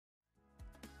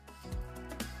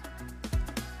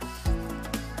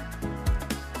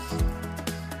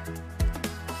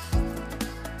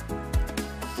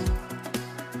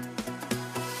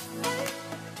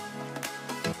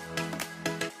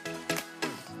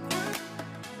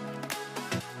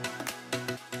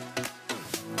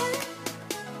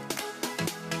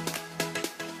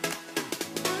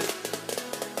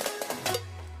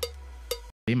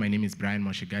is Bryan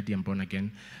Mwashigadi. I'm born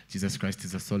again. Jesus Christ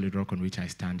is a solid rock on which I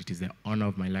stand. It is the honor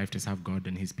of my life to serve God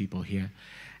and his people here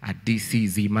at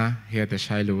DCIKZ, here at the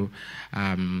Shiloh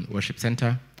Worship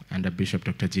Center, under Bishop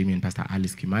Dr. Jimmy and Pastor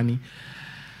Alice Kimani,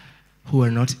 who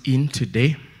are not in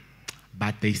today,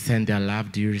 but they send their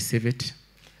love. Do you receive it?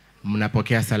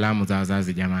 Mnapokea salamu za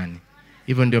wazazi jamani.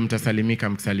 Hivyo ndio mtasalimika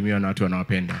mkisalimiwa na watu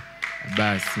wanaopenda.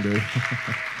 Bas ndio.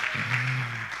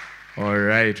 All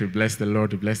right, we bless the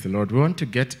Lord, we bless the Lord. We want to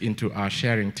get into our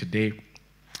sharing today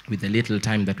with the little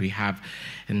time that we have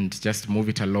and just move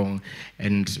it along.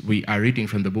 And we are reading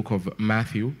from the book of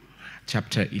Matthew,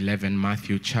 chapter 11,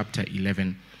 Matthew chapter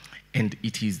 11. And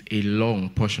it is a long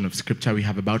portion of scripture. We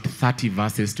have about 30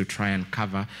 verses to try and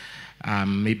cover.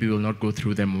 Maybe we'll not go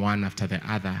through them one after the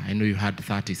other. I know you had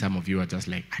 30. Some of you are just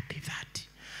like, I did 30.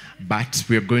 But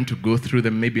we're going to go through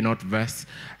them, maybe not verse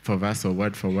for verse or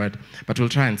word for word, but we'll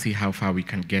try and see how far we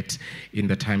can get in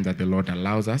the time that the Lord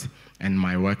allows us. And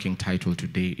my working title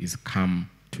today is Come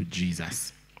to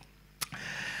Jesus.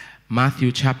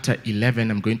 Matthew chapter 11,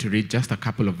 I'm going to read just a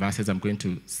couple of verses. I'm going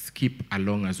to skip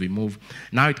along as we move.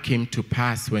 Now it came to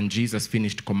pass when Jesus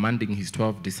finished commanding his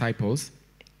 12 disciples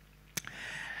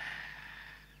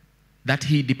that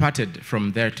he departed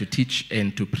from there to teach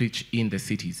and to preach in the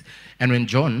cities. And when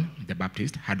John the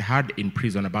Baptist had heard in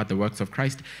prison about the works of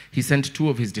Christ, he sent 2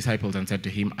 of his disciples and said to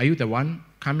him, "Are you the one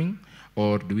coming,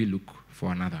 or do we look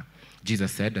for another?"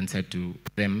 Jesus said and said to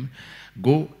them,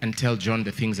 "Go and tell John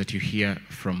the things that you hear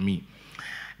from me,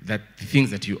 that the things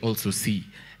that you also see.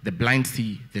 The blind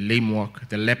see, the lame walk,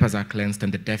 the lepers are cleansed,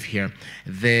 and the deaf hear.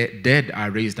 The dead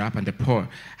are raised up, and the poor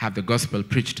have the gospel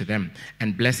preached to them.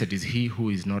 And blessed is he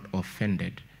who is not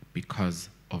offended because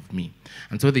of me."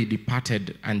 And so they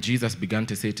departed, and Jesus began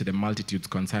to say to the multitudes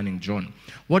concerning John,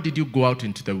 "What did you go out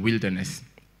into the wilderness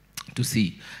to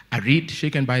see? A reed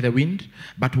shaken by the wind?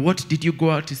 But what did you go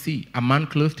out to see? A man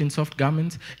clothed in soft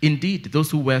garments? Indeed,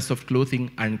 those who wear soft clothing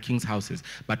are in king's houses.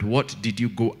 But what did you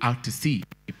go out to see?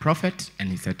 A prophet?" And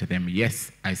he said to them,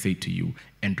 "Yes, I say to you,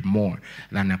 and more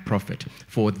than a prophet.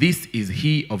 For this is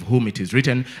he of whom it is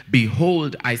written,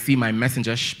 'Behold, I see my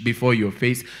messenger before your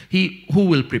face, he who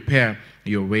will prepare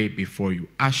your way before you.'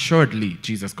 Assuredly,"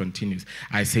 Jesus continues,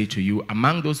 "I say to you,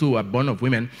 among those who are born of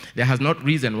women, there has not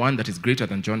risen one that is greater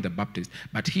than John the Baptist.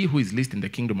 But he who is least in the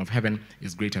kingdom of heaven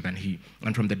is greater than he.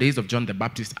 And from the days of John the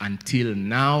Baptist until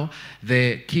now,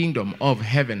 the kingdom of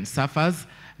heaven suffers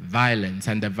violence,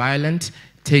 and the violent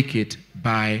take it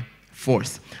by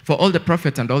force. For all the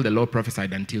prophets and all the law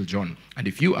prophesied until John. And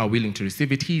if you are willing to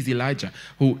receive it, he is Elijah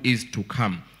who is to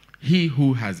come. He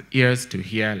who has ears to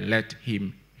hear, let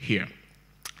him hear."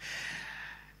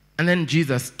 And then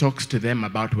Jesus talks to them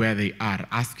about where they are,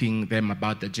 asking them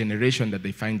about the generation that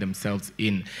they find themselves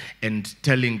in, and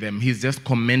telling them, he's just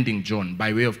commending John.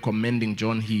 By way of commending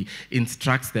John, he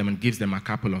instructs them and gives them a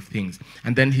couple of things.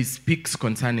 And then he speaks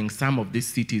concerning some of these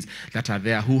cities that are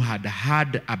there who had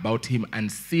heard about him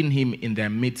and seen him in their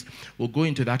midst. We'll go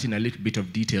into that in a little bit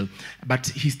of detail. But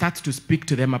he starts to speak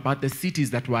to them about the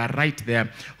cities that were right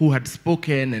there, who had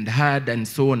spoken and heard and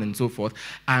so on and so forth.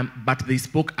 But they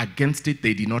spoke against it.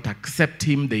 They did not accept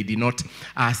him. They did not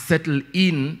settle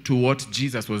in to what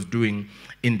Jesus was doing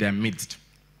in their midst.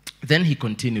 Then he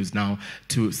continues now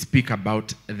to speak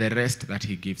about the rest that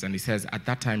he gives. And he says, "At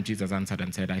that time Jesus answered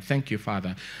and said, I thank you,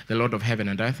 Father, the Lord of heaven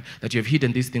and earth, that you have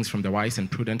hidden these things from the wise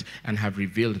and prudent and have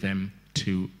revealed them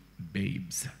to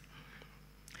babes.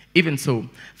 Even so,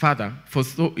 Father, for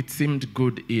so it seemed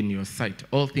good in your sight.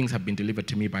 All things have been delivered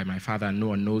to me by my Father, and no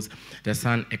one knows the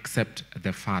Son except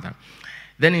the Father."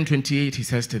 Then in 28, he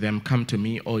says to them, "Come to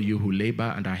me, all you who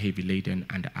labor and are heavy laden,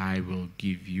 and I will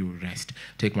give you rest.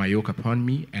 Take my yoke upon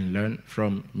me and learn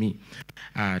from me.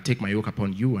 Take my yoke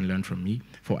upon you and learn from me,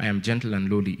 for I am gentle and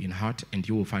lowly in heart, and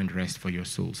you will find rest for your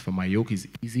souls. For my yoke is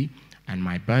easy, and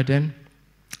my burden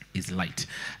is light."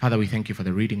 Father, we thank you for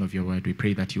the reading of your word. We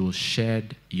pray that you will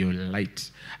shed your light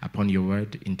upon your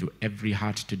word into every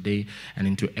heart today and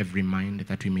into every mind,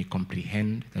 that we may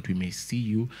comprehend, that we may see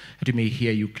you, that we may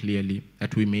hear you clearly,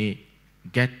 that we may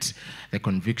get the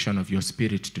conviction of your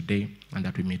spirit today, and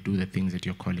that we may do the things that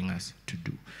you're calling us to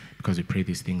do. Because we pray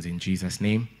these things in Jesus'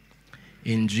 name.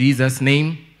 In Jesus'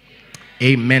 name.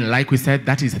 Amen. Like we said,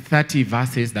 that is 30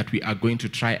 verses that we are going to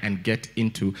try and get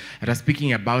into, that are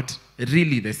speaking about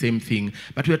really the same thing,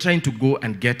 but we are trying to go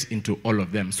and get into all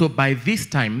of them. So by this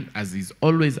time, as is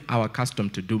always our custom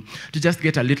to do, to just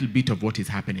get a little bit of what is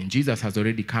happening. Jesus has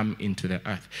already come into the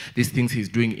earth. These things he's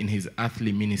doing in his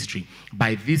earthly ministry.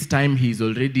 By this time, he's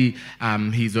already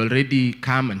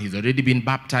come and he's already been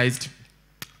baptized.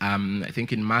 I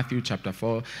think in Matthew chapter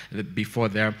 4, before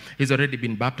there, he's already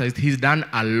been baptized. He's done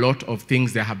a lot of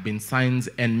things. There have been signs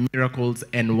and miracles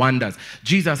and wonders.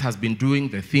 Jesus has been doing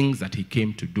the things that he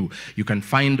came to do. You can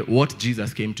find what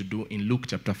Jesus came to do in Luke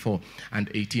chapter 4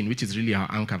 and 18, which is really our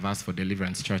anchor verse for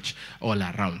Deliverance Church all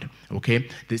around. Okay?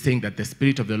 They're saying that the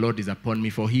Spirit of the Lord is upon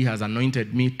me, for he has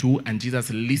anointed me too, and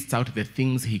Jesus lists out the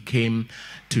things he came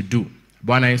to do.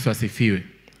 Bwana Yesu asifiwe.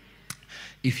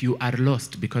 If you are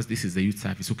lost, because this is the youth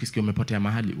service, ukisikia umepotea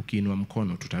mahali, ukiinua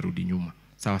mkono, tutarudi nyuma.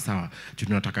 Sawa sawa,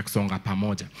 tunataka kusonga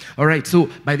pamoja. All right, so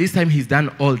by this time, he's done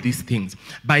all these things.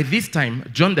 By this time,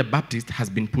 John the Baptist has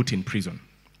been put in prison.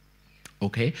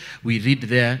 Okay, we read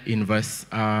there in verse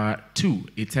 2.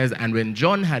 It says, and when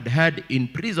John had heard in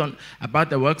prison about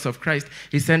the works of Christ,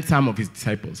 he sent some of his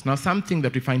disciples. Now, something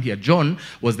that we find here, John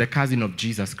was the cousin of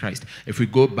Jesus Christ. If we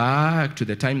go back to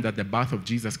the time that the birth of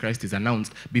Jesus Christ is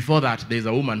announced, before that, there's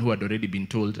a woman who had already been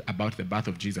told about the birth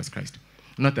of Jesus Christ.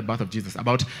 Not the birth of Jesus,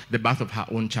 about the birth of her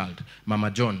own child. Mama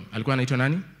John. Alikuwa anaitwa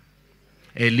nani?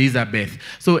 Elizabeth.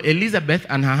 So Elizabeth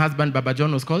and her husband, Baba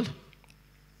John, was called?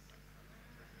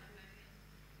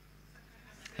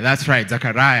 That's right,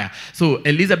 Zachariah. So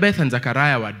Elizabeth and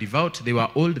Zachariah were devout. They were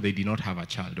old. They did not have a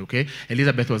child, okay?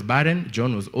 Elizabeth was barren.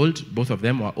 John was old. Both of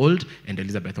them were old. And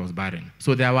Elizabeth was barren.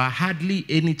 So there were hardly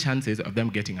any chances of them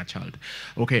getting a child.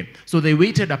 Okay, so they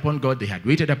waited upon God. They had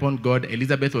waited upon God.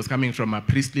 Elizabeth was coming from a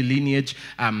priestly lineage.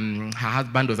 Her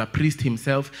husband was a priest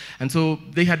himself. And so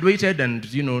they had waited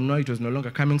and, no, it was no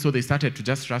longer coming. So they started to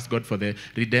just trust God for the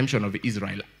redemption of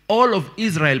Israel. All of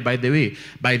Israel, by the way,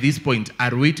 by this point,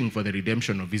 are waiting for the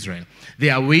redemption of Israel. They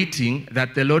are waiting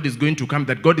that the Lord is going to come,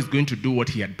 that God is going to do what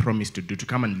he had promised to do, to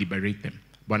come and liberate them.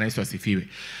 Bwana Yesu asifiwe.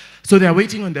 So they are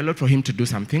waiting on the Lord for him to do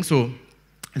something. So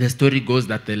the story goes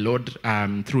that the Lord,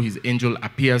 through his angel,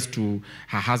 appears to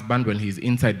her husband when he's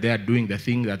inside there doing the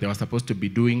thing that they were supposed to be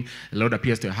doing. The Lord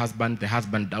appears to her husband. The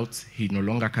husband doubts. He no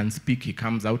longer can speak. He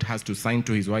comes out, has to sign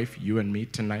to his wife, you and me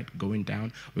tonight, going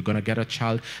down. We're going to get a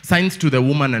child. Signs to the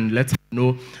woman and lets her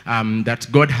know that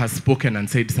God has spoken and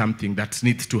said something that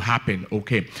needs to happen.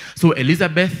 Okay. So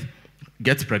Elizabeth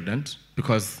gets pregnant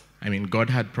because God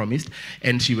had promised,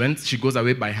 and she goes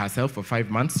away by herself for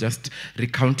 5 months, just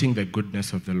recounting the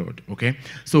goodness of the Lord, okay?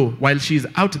 So while she's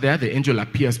out there, the angel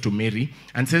appears to Mary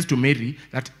and says to Mary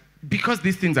that because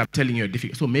these things I'm telling you are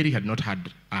difficult, so Mary had not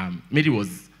had, Mary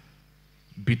was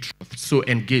betrothed, so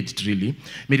engaged really.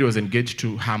 Mary was engaged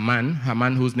to her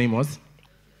man whose name was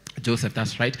Joseph,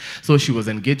 that's right. So she was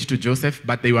engaged to Joseph,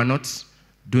 but they were not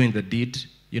doing the deed.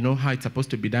 You know how it's supposed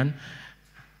to be done?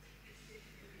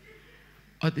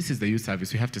 Oh, this is the youth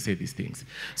service. We have to say these things.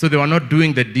 So they were not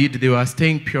doing the deed. They were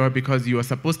staying pure because it was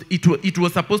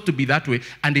supposed to be that way,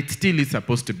 and it still is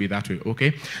supposed to be that way,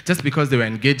 okay? Just because they were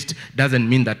engaged doesn't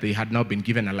mean that they had now been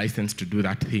given a license to do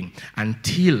that thing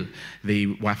until they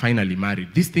were finally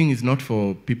married. This thing is not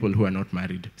for people who are not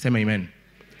married. Sema amen.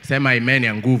 Sema amen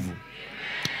ya nguvu.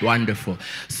 Wonderful.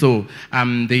 So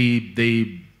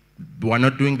they were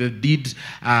not doing the deed,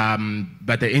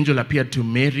 but the angel appeared to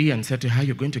Mary and said to her,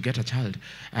 you're going to get a child.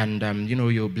 And,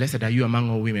 you're blessed are you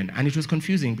among all women. And it was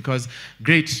confusing because,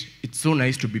 great, it's so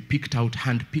nice to be picked out,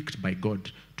 handpicked by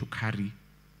God to carry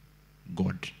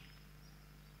God.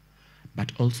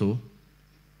 But also,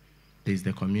 there's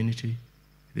the community,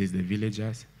 there's the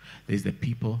villagers, there's the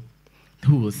people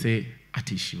who will say,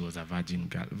 ati she was a virgin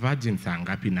girl. Virgin saa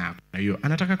ngapi na hiyo?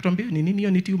 Anataka kutuambia ni nini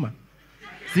hiyo ni tumor?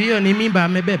 Siyo ni mimba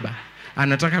amebeba.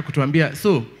 Anataka kutuambia.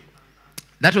 So,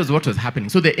 that was what was happening.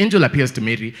 So the angel appears to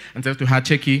Mary and says to her,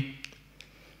 Cheki,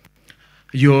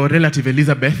 your relative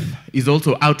Elizabeth is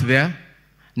also out there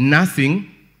nursing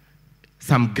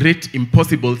some great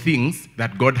impossible things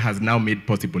that God has now made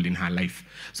possible in her life.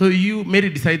 So Mary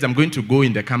decides, I'm going to go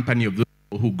in the company of those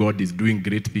who God is doing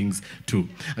great things to.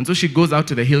 And so she goes out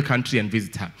to the hill country and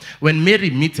visits her. When Mary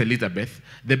meets Elizabeth,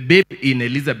 the baby in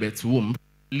Elizabeth's womb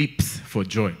leaps for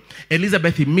joy.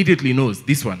 Elizabeth immediately knows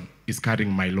this one is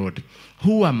carrying my Lord.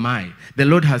 Who am I? The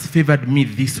Lord has favored me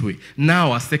this way.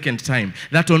 Now a second time,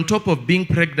 that on top of being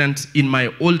pregnant in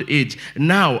my old age,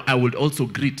 now I would also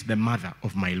greet the mother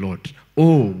of my Lord.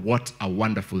 Oh, what a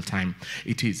wonderful time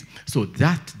it is. So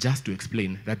that just to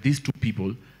explain that these two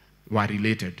people were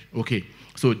related. Okay,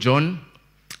 so John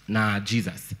na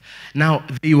Jesus. Now,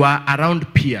 they were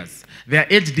around peers. Their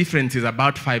age difference is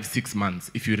about 5-6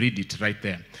 months, if you read it right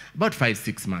there. About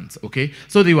 5-6 months, okay?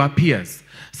 So they were peers.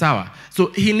 Sawa. So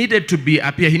he needed to be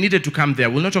a peer. He needed to come there.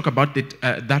 We'll not talk about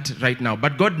that right now.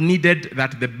 But God needed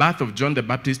that the birth of John the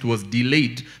Baptist was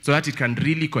delayed so that it can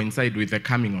really coincide with the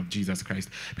coming of Jesus Christ.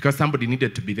 Because somebody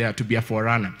needed to be there, to be a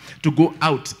forerunner, to go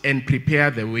out and prepare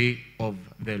the way of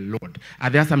the Lord. Are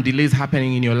there some delays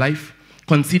happening in your life?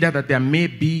 Consider that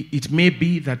it may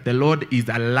be that the Lord is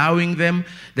allowing them,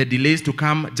 the delays to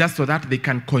come, just so that they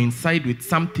can coincide with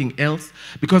something else,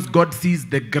 because God sees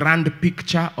the grand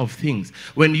picture of things.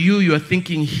 When you're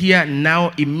thinking here,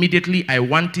 now, immediately, I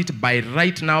want it by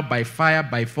right now, by fire,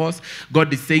 by force,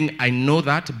 God is saying, I know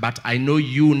that, but I know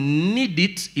you need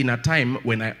it in a time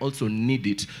when I also need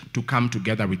it to come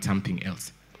together with something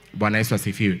else. So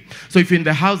if you're in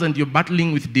the house and you're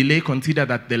battling with delay, consider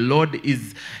that the Lord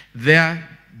is there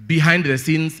behind the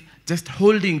scenes, just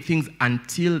holding things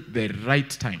until the right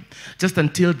time. Just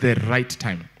until the right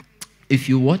time. If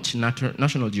you watch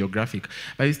National Geographic,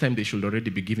 by this time they should already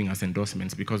be giving us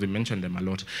endorsements because we mentioned them a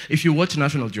lot. If you watch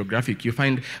National Geographic, you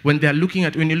find when you're looking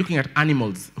at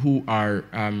animals who are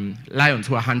lions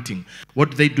who are hunting,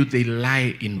 what they do, they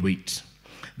lie in wait.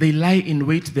 They lie in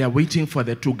wait. They are waiting for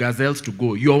the two gazelles to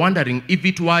go. You're wondering, if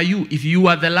it were you, if you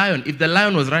were the lion, if the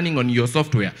lion was running on your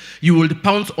software, you would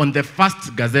pounce on the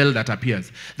first gazelle that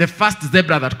appears. The first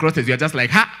zebra that crosses, you're just like,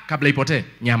 ha, kabla ipote,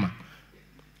 nyama.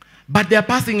 But they're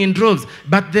passing in droves.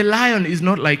 But the lion is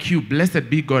not like you. Blessed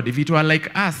be God. If it were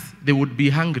like us, they would be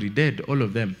hungry, dead, all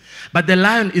of them. But the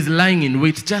lion is lying in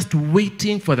wait, just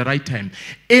waiting for the right time.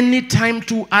 Any time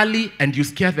too early, and you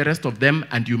scare the rest of them,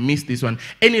 and you miss this one.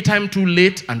 Any time too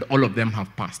late, and all of them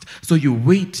have passed. So you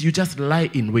wait, you just lie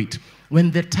in wait.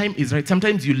 When the time is right,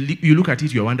 sometimes you look at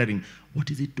it, you're wondering,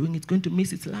 what is it doing? It's going to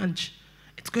miss its lunch.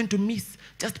 It's going to miss.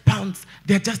 Just pounce.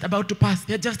 They're just about to pass.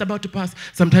 They're just about to pass.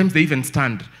 Sometimes they even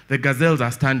stand. The gazelles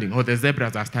are standing, or the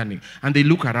zebras are standing, and they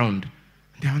look around.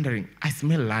 They're wondering, I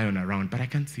smell lion around, but I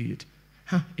can't see it.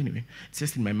 Anyway, it's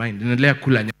just in my mind.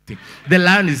 The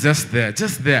lion is just there,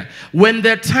 just there. When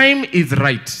the time is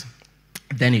right,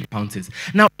 then it pounces.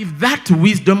 Now, if that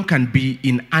wisdom can be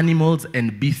in animals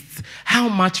and beasts, how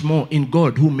much more in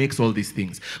God who makes all these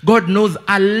things? God knows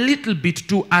a little bit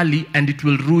too early and it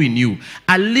will ruin you.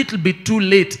 A little bit too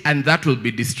late and that will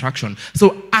be distraction.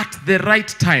 So at the right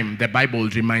time, the Bible will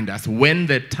remind us, when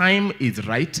the time is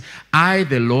right, I,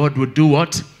 the Lord, would do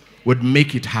what? Would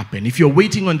make it happen. If you're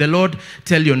waiting on the Lord,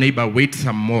 tell your neighbor, wait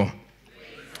some more.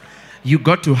 You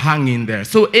got to hang in there.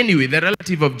 So anyway, the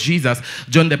relative of Jesus,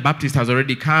 John the Baptist, has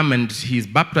already come and he's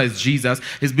baptized Jesus.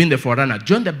 He's been the forerunner.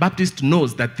 John the Baptist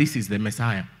knows that this is the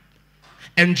Messiah.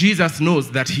 And Jesus knows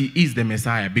that he is the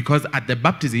Messiah, because at the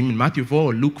baptism in Matthew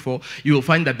 4 or Luke 4, you will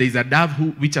find that there is a dove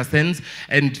which ascends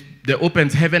and there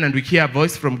opens heaven and we hear a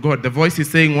voice from God. The voice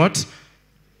is saying what?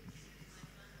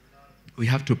 We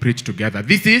have to preach together.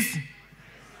 This is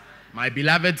my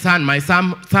beloved son, my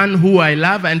son who I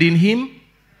love, and in him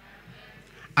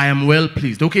I am well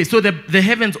pleased. Okay, so the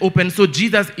heavens open. So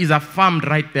Jesus is affirmed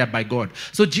right there by God.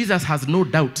 So Jesus has no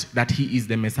doubt that he is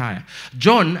the Messiah.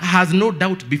 John has no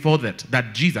doubt before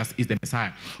that Jesus is the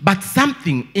Messiah. But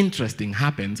something interesting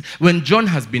happens when John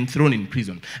has been thrown in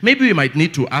prison. Maybe we might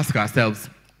need to ask ourselves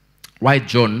why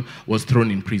John was thrown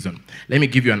in prison. Let me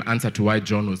give you an answer to why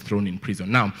John was thrown in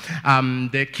prison. Now,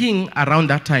 the king around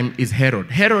that time is Herod.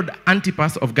 Herod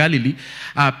Antipas of Galilee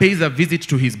pays a visit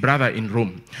to his brother in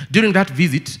Rome. During that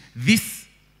visit, this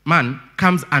man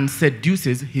comes and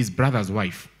seduces his brother's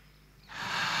wife.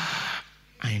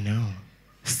 I know.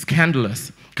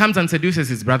 Scandalous. Comes and seduces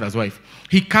his brother's wife.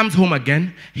 He comes home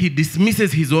again, he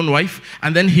dismisses his own wife,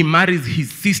 and then he marries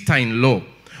his sister-in-law,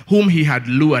 whom he had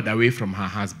lured away from her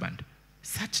husband.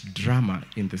 Such drama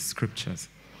in the scriptures.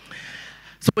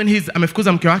 So when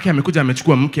amefukuza mke wake, amekuja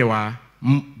amechukua mke wa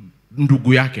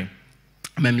ndugu yake,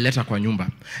 amemleta kwa nyumba.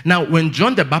 Now when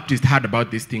John the Baptist heard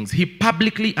about these things, he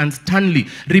publicly and sternly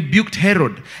rebuked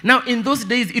Herod. Now in those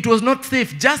days it was not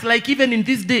safe, just like even in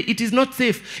this day it is not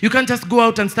safe. You can't just go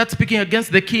out and start speaking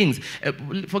against the kings.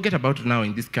 Forget about now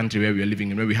in this country where we are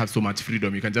living in, where we have so much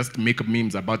freedom. You can just make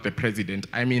memes about the president.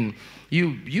 I mean,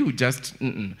 you just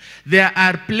There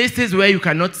are places where you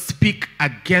cannot speak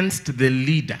against the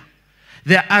leader.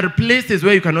 There are places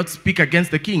where you cannot speak against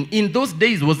the king. In those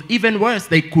days was even worse.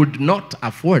 They could not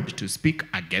afford to speak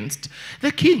against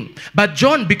the king. But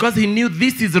John, because he knew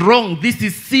this is wrong, this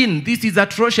is sin, this is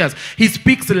atrocious, he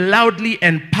speaks loudly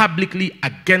and publicly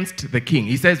against the king.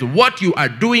 He says, what you are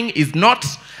doing is not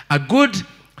a good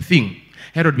thing.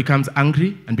 Herod becomes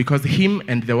angry, and because him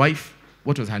and the wife,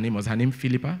 what was her name? Was her name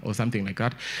Philippa or something like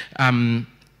that?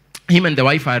 him and the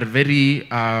wife are very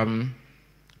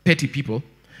petty people.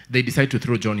 They decide to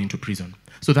throw John into prison.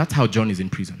 So that's how John is in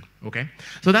prison, okay?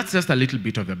 So that's just a little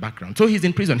bit of the background. So he's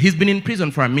in prison. He's been in prison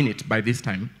for a minute by this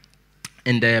time.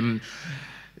 And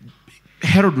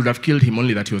Herod would have killed him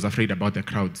only that he was afraid about the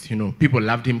crowds. You know, people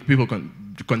loved him. People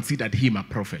considered him a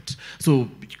prophet. So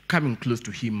coming close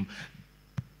to him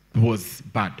was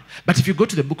bad. But if you go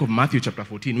to the book of Matthew chapter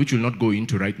 14, which we'll not go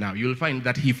into right now, you'll find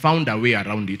that he found a way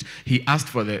around it. He asked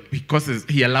for because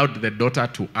he allowed the daughter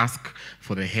to ask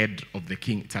for the head of the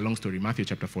king. It's a long story. Matthew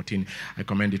chapter 14, I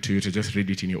commend it to you to just read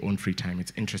it in your own free time.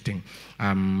 It's interesting.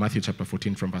 Matthew chapter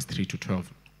 14 from verse 3 to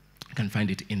 12. You can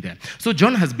find it in there. So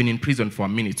John has been in prison for a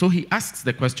minute. So he asks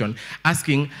the question,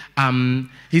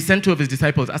 he sent two of his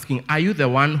disciples asking, are you the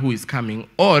one who is coming,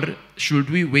 or should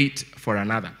we wait for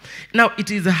another? Now, it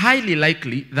is highly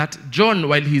likely that John,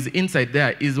 while he's inside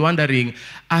there, is wondering,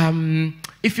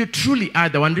 if you truly are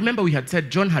the one. Remember, we had said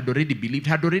John had already believed,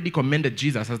 had already commended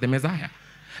Jesus as the Messiah.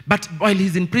 But while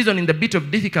he's in prison in the bit of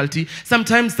difficulty,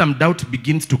 sometimes some doubt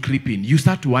begins to creep in. You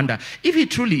start to wonder, if he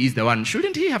truly is the one,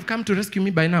 shouldn't he have come to rescue me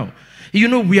by now? You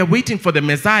know, we are waiting for the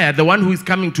Messiah, the one who is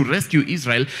coming to rescue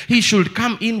Israel. He should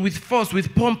come in with force,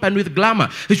 with pomp, and with glamour.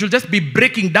 He should just be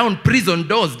breaking down prison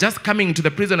doors, just coming into the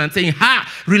prison and saying, ha,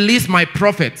 release my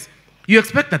prophets. You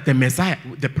expect that the Messiah,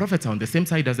 the prophets are on the same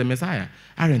side as the Messiah,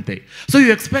 aren't they? So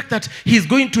you expect that he's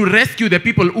going to rescue the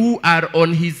people who are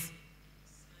on his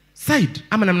side.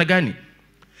 Ama namna gani?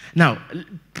 Now,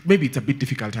 maybe it's a bit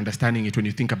difficult understanding it when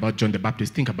you think about John the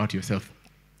Baptist. Think about yourself.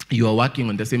 You are working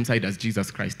on the same side as Jesus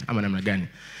Christ. Ama namna gani?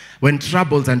 When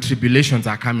troubles and tribulations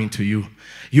are coming to you,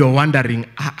 you're wondering,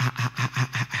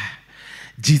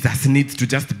 Jesus needs to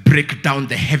just break down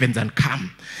the heavens and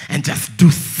come and just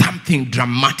do something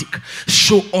dramatic.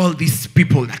 Show all these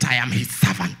people that I am his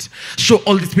servant. Show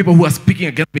all these people who are speaking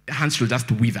against me, their hands should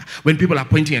just wither. When people are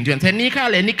pointing at you and saying,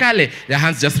 Nikale, Nikale, their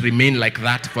hands just remain like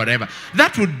that forever.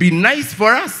 That would be nice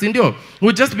for us, Indio.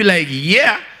 We'd just be like,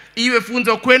 yeah, iwe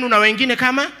funzo kwenu na wengine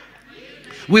kama.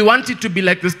 We want it to be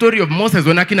like the story of Moses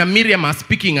when Akina Miriam are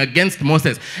speaking against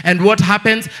Moses. And what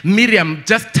happens? Miriam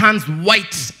just turns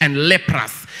white and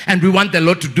leprous. And we want the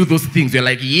Lord to do those things. You're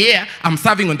like, yeah, I'm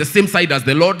serving on the same side as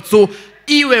the Lord. So,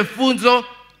 iwe funzo.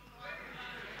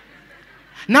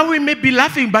 Now we may be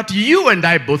laughing, but you and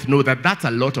I both know that that's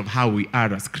a lot of how we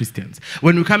are as Christians.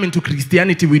 When we come into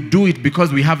Christianity, we do it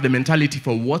because we have the mentality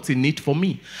for what's in it for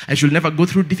me. I should never go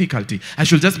through difficulty. I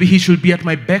should just be, he should be at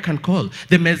my beck and call.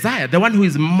 The Messiah, the one who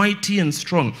is mighty and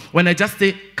strong. When I just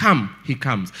say, come, he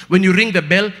comes. When you ring the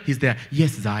bell, he's there.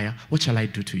 Yes, Zaya, what shall I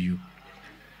do to you?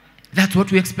 That's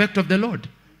what we expect of the Lord.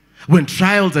 When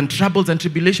trials and troubles and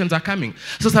tribulations are coming.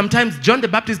 So sometimes John the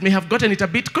Baptist may have gotten it a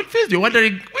bit confused. You're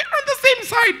wondering, we're on the same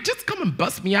side. Just come and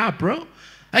bust me up, bro.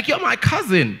 Like, you're my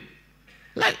cousin.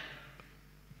 Like,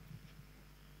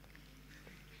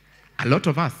 a lot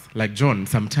of us, like John,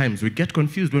 sometimes we get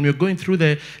confused when we're going through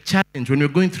the challenge, when we're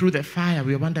going through the fire.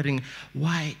 We're wondering,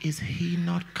 why is he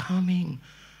not coming?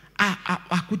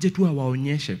 Akuje tu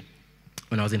awaonyeshe.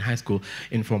 When I was in high school,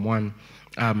 in Form 1,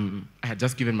 I had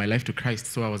just given my life to Christ,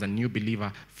 so I was a new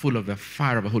believer, full of the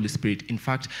fire of the Holy Spirit. In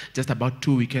fact, just about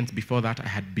 2 weekends before that, I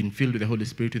had been filled with the Holy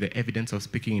Spirit with the evidence of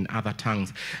speaking in other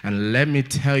tongues. And let me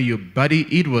tell you, buddy,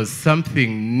 it was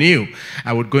something new.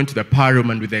 I would go into the power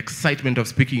room, and with the excitement of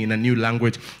speaking in a new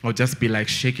language, I would just be like,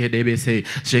 sheke say,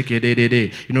 sheke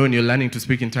de. You know, when you're learning to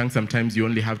speak in tongues, sometimes you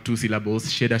only have 2 syllables,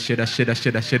 sheda, sheda, sheda,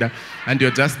 sheda, sheda, and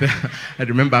you're just there. I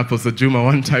remember Apostle Juma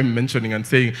one time mentioning and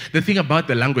saying, the thing about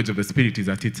the language of the Spirit is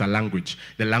that it's a language.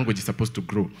 The language is supposed to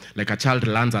grow. Like a child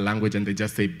learns a language and they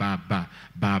just say ba,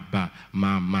 ma,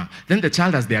 ma. Then the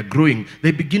child, as they are growing, they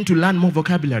begin to learn more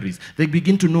vocabularies. They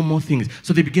begin to know more things.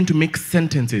 So they begin to make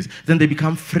sentences. Then they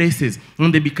become phrases.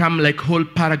 Then they become like whole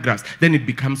paragraphs. Then it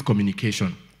becomes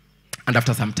communication. And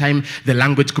after some time, the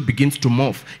language begins to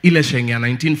morph. Ile shenge ya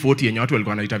 1940 yenye watu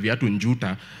walikuwa wanaita viatu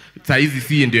njuta, saizi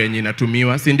si ndio yenye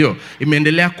inatumiwa, si ndio?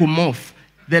 Imeendelea kumorph.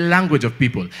 The language of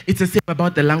people. It's the same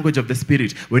about the language of the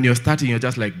Spirit. When you're starting, you're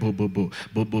just like bo, bo, bo,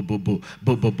 bo, bo, bo, bo,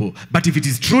 bo, bo, bo. But if it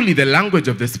is truly the language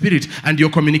of the Spirit and you're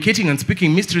communicating and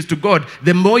speaking mysteries to God,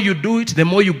 the more you do it, the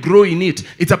more you grow in it.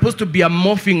 It's supposed to be a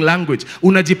morphing language.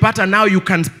 Unajipata now you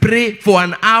can pray for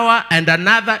an hour and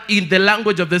another in the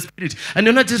language of the Spirit. And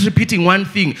you're not just repeating one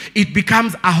thing. It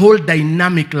becomes a whole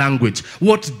dynamic language.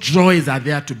 What joys are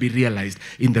there to be realized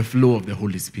in the flow of the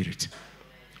Holy Spirit?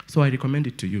 So I recommend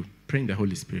it to you. Pray in the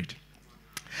Holy Spirit.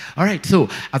 All right, so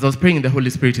as I was praying in the Holy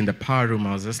Spirit in the power room,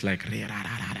 I was just like,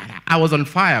 I was on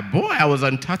fire. Boy, I was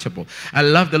untouchable. I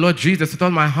love the Lord Jesus with all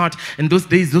my heart. In those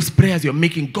days, those prayers you're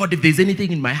making, God, if there's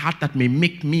anything in my heart that may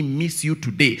make me miss you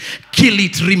today, kill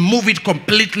it, remove it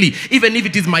completely. Even if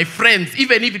it is my friends,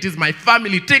 even if it is my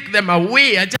family, take them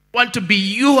away. I just want to be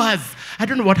yours. I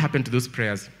don't know what happened to those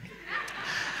prayers.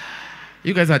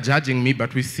 You guys are judging me,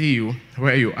 but we see you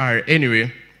where you are.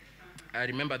 Anyway, I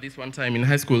remember this one time in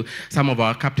high school, some of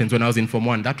our captains, when I was in Form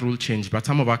 1, that rule changed, but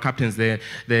some of our captains, the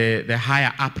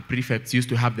higher up prefects used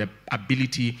to have the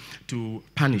ability to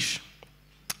punish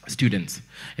students.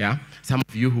 Yeah? Some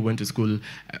of you who went to school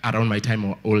around my time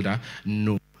or older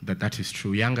know that that is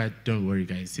true. Younger, don't worry,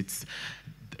 guys.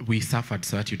 We suffered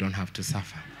so that you don't have to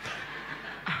suffer.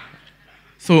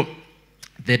 So,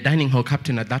 the dining hall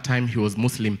captain at that time, he was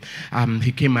Muslim.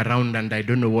 He came around and I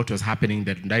don't know what was happening.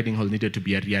 The dining hall needed to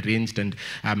be rearranged and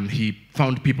he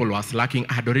found people who were slacking.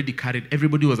 I had already carried,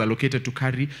 everybody was allocated to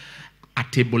carry a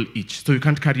table each. So you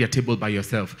can't carry a table by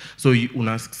yourself. So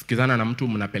unasikizana na mtu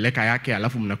mnapeleka yake,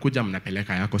 alafu mnakuja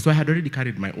mnapeleka yako. So I had already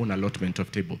carried my own allotment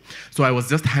of table. So I was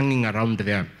just hanging around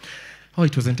there. Oh,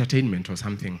 it was entertainment or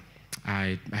something.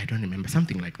 I don't remember,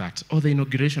 something like that. Or the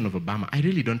inauguration of Obama. I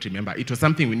really don't remember. It was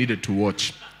something we needed to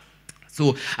watch.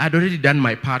 So I'd already done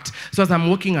my part. So as I'm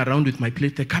walking around with my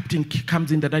plate, the captain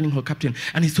comes in, the dining hall captain,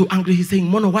 and he's so angry. He's saying,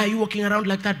 Mono, why are you walking around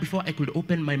like that? Before I could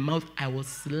open my mouth, I was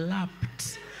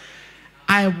slapped.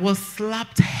 I was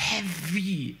slapped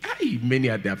heavy. Many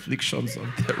are the afflictions of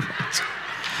the righteous.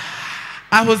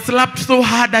 I was slapped so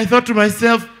hard, I thought to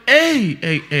myself,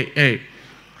 hey.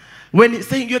 When he's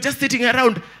saying, you're just sitting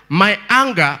around, my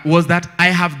anger was that I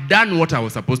have done what I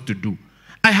was supposed to do.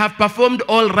 I have performed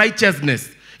all righteousness,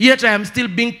 yet I am still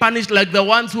being punished like the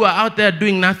ones who are out there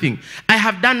doing nothing. I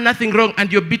have done nothing wrong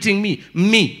and you're beating me.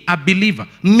 Me, a believer.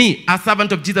 Me, a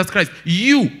servant of Jesus Christ.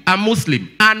 You, a Muslim,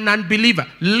 an unbeliever.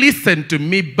 Listen to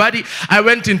me, buddy. I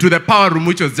went into the power room,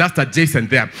 which was just adjacent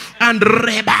there. And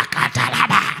Rebecca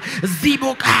Talaba,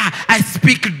 Zibuka, I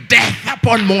speak death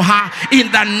upon Moha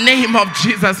in the name of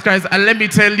Jesus Christ. And let me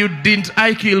tell you, didn't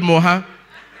I kill Moha?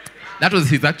 That was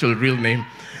his actual real name.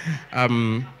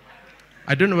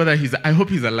 I don't know whether I hope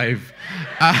he's alive.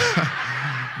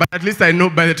 But at least I know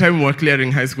by the time we were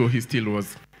clearing high school, he still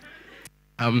was.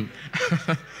 Some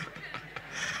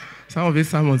of these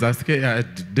sermons are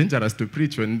dangerous to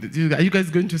preach. Are you guys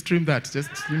going to stream that? Just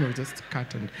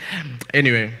cut. And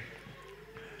anyway,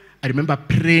 I remember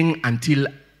praying until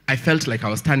I felt like I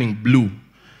was turning blue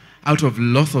out of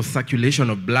loss of circulation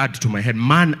of blood to my head.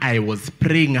 Man, I was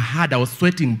praying hard. I was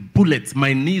sweating bullets.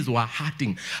 My knees were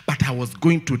hurting. But I was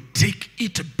going to take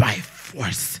it by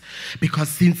force. Because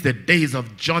since the days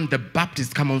of John the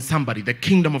Baptist, come on somebody, the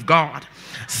kingdom of God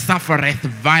suffereth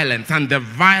violence. And the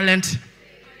violent,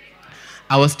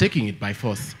 I was taking it by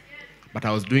force. But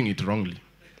I was doing it wrongly.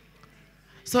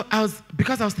 So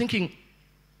because I was thinking,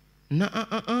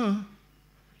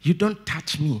 you don't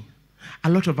touch me. A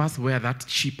lot of us wear that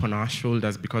chip on our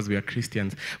shoulders because we are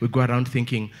Christians. We go around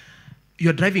thinking,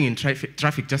 you're driving in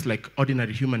traffic just like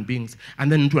ordinary human beings,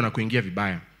 and then mtu anakuingia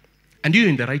vibaya. And you're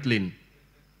in the right lane.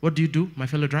 What do? My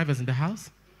fellow drivers in the house?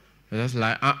 They're just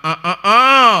like,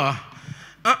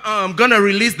 I'm going to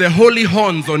release the holy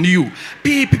horns on you.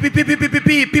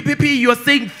 You're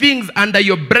saying things under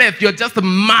your breath. You're just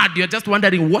mad. You're just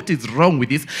wondering what is wrong with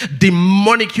this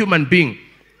demonic human being.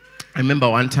 I remember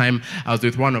one time I was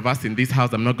with one of us in this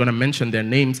house. I'm not going to mention their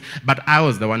names, but I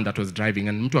was the one that was driving.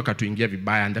 And mtu akatuingia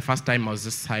vibaya. And the first time I was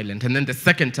just silent. And then the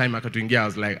second time akatuingia, I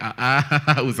was like,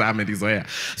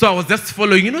 so I was just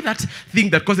following. You know that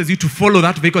thing that causes you to follow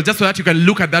that vehicle just so that you can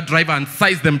look at that driver and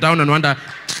size them down and wonder.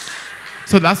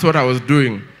 So that's what I was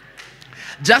doing.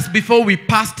 Just before we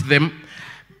passed them,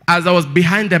 as I was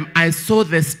behind them, I saw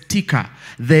the sticker,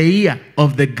 the year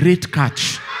of the great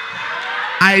catch.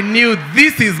 I knew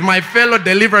this is my fellow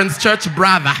Deliverance Church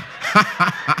brother.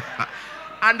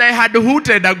 And I had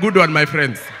hooted a good one, my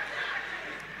friends.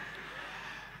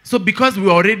 So because we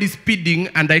were already speeding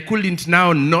and I couldn't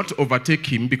now not overtake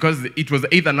him because it was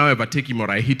either now overtake him or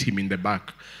I hit him in the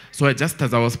back. So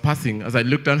as I was passing, as I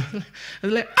looked down, I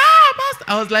was like, Pastor.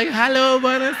 I was like, hello,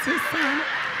 brother, sister.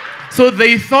 So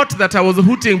they thought that I was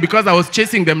hooting because I was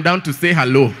chasing them down to say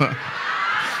hello.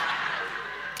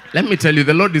 Let me tell you,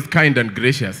 the Lord is kind and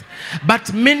gracious.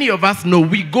 But many of us know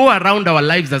we go around our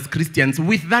lives as Christians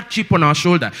with that chip on our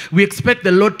shoulder. We expect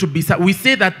the Lord to be... We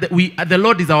say that the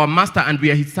Lord is our master and we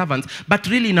are his servants. But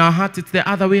really in our hearts, it's the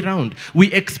other way around.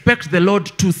 We expect the Lord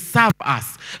to serve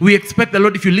us. We expect the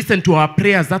Lord, if you listen to our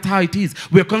prayers, that's how it is.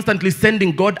 We are constantly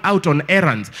sending God out on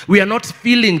errands. We are not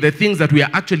feeling the things that we are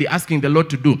actually asking the Lord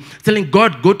to do. Telling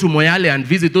God, go to Moyale and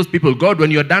visit those people. God, when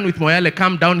you're done with Moyale,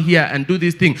 come down here and do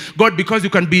this thing. God, because you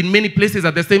can be in many places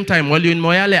at the same time. While you're in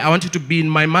Moyale, I want you to be in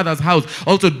my mother's house,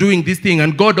 also doing this thing.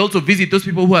 And God also visit those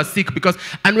people who are sick.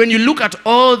 And when you look at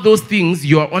all those things,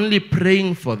 you are only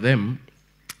praying for them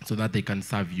so that they can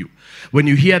serve you. When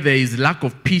you hear there is lack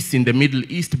of peace in the Middle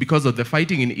East because of the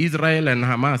fighting in Israel and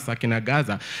Hamas, like in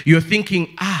Gaza, you're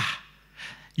thinking,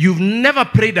 you've never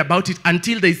prayed about it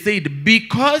until they said,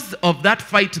 because of that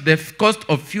fight, the cost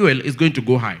of fuel is going to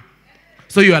go high.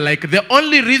 So you are like, the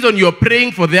only reason you're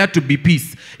praying for there to be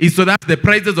peace is so that the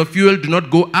prices of fuel do not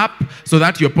go up, so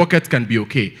that your pockets can be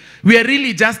okay. We are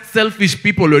really just selfish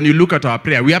people when you look at our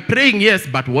prayer. We are praying, yes,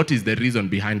 but what is the reason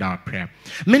behind our prayer?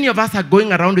 Many of us are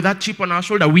going around with that chip on our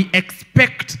shoulder. We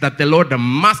expect that the Lord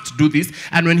must do this,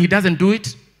 and when he doesn't do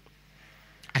it,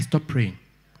 I stop praying.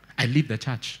 I leave the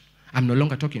church. I'm no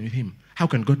longer talking with him. How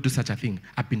can God do such a thing?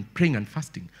 I've been praying and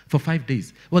fasting for 5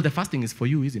 days. Well, the fasting is for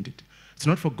you, isn't it? It's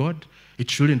not for God. It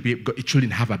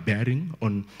shouldn't have a bearing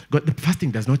on God. The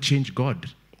fasting does not change God.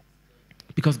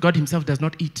 Because God himself does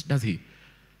not eat, does he?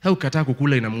 What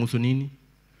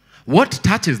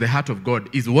touches the heart of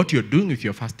God is what you're doing with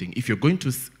your fasting. If you're going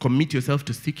to commit yourself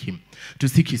to seek him, to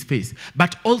seek his face.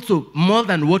 But also, more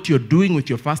than what you're doing with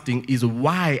your fasting is,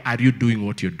 why are you doing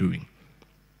what you're doing?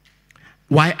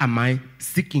 Why am I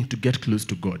seeking to get close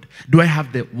to God? Do I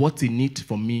have the what's in it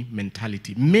for me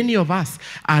mentality? Many of us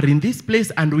are in this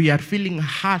place and we are feeling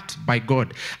hurt by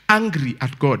God, angry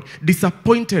at God,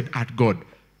 disappointed at God.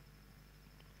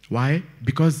 Why?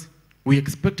 Because we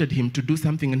expected him to do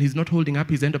something and he's not holding up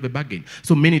his end of the bargain.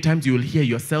 So many times you will hear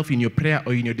yourself in your prayer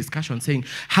or in your discussion saying,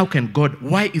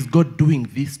 why is God doing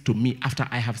this to me after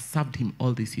I have served him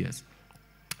all these years?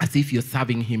 As if you're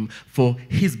serving him for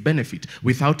his benefit.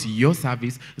 Without your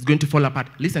service, it's going to fall apart.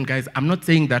 Listen, guys, I'm not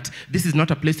saying that this is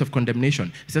not a place of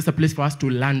condemnation. It's just a place for us to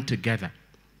learn together.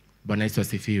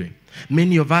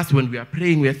 Many of us, when we are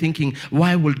praying, we are thinking,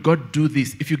 why would God do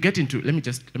this? If you get into, let me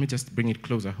just bring it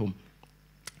closer home.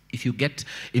 If you get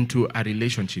into a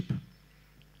relationship,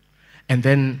 and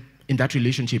then in that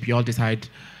relationship, you all decide,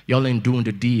 y'all ain't doing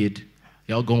the deed,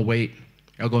 y'all gonna wait,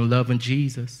 y'all gonna love on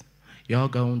Jesus, y'all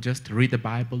gonna just read the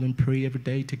Bible and pray every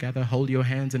day together, hold your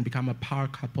hands and become a power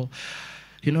couple,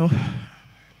 you know.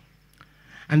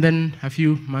 And then a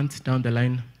few months down the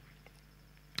line,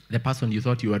 the person you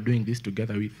thought you were doing this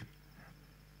together with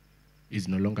is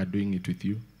no longer doing it with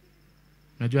you.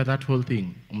 Najua that whole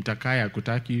thing, umtakaya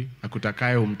akutaki,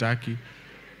 akutakaya umtaki.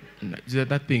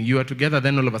 That thing, you are together,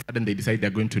 then all of a sudden they decide they're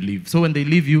going to leave. So when they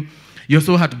leave you, you're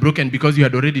so heartbroken because you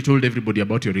had already told everybody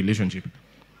about your relationship.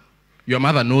 Your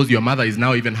mother knows your mother is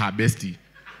now even her bestie.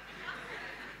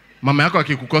 Mama yako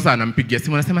akikukosa anampigia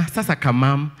simu anasema sasa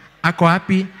kamam ako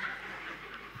happy.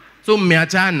 So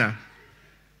mmeachana.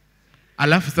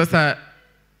 Alafu sasa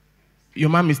your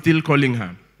mom is still calling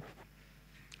her.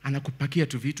 Anakupakia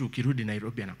tu vitu ukirudi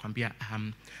Nairobi anakuambia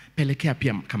pelekea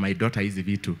pia kama my daughter hizi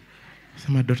vitu.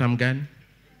 Sema daughter mgani?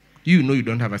 You know you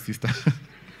don't have a sister.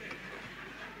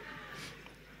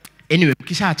 Anyway,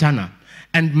 kisha achana.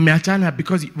 And mmeachana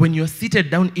because when you're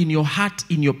seated down in your heart,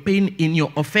 in your pain, in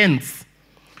your offense,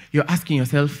 you're asking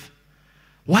yourself,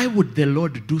 why would the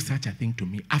Lord do such a thing to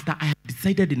me? After I have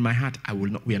decided in my heart,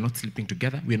 we are not sleeping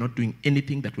together. We are not doing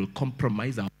anything that will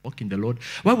compromise our walk in the Lord.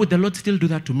 Why would the Lord still do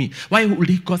that to me? Why would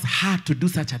he cause her to do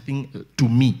such a thing to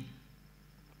me?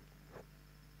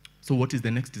 So what is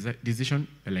the next decision?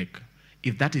 Like,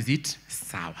 if that is it,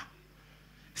 sawa.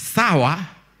 Sawa,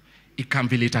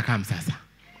 ikamvile itakam sasa.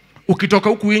 Ukitoka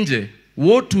huku nje,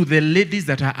 woe to the ladies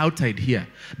that are outside here.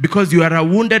 Because you are a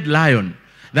wounded lion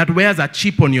that wears a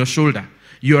chip on your shoulder.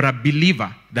 You are a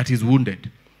believer that is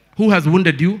wounded. Who has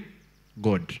wounded you?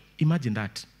 God. Imagine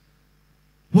that.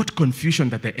 What confusion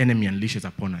that the enemy unleashes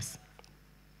upon us.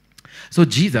 So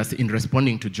Jesus, in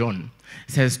responding to John,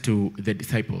 says to the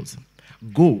disciples,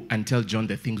 go and tell John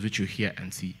the things which you hear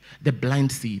and see. The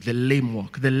blind see, the lame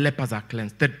walk, the lepers are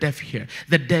cleansed, the deaf hear,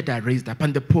 the dead are raised up,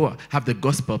 and the poor have the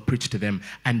gospel preached to them.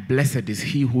 And blessed is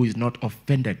he who is not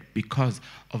offended because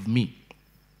of me.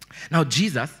 Now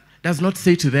Jesus does not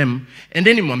say to them, and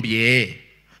then mwambie.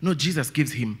 No, Jesus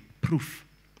gives him proof.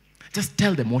 Just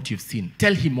tell them what you've seen.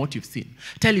 Tell him what you've seen.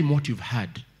 Tell him what you've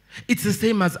heard. It's the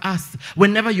same as us.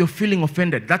 Whenever you're feeling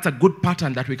offended, that's a good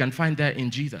pattern that we can find there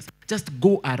in Jesus. Just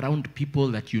go around people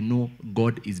that you know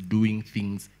God is doing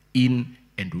things in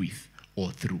and with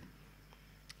or through.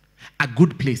 A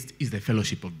good place is the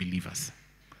fellowship of believers.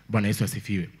 Bwana Yesu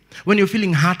asifiwe. When you're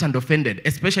feeling hurt and offended,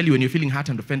 especially when you're feeling hurt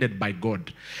and offended by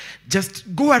God,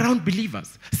 just go around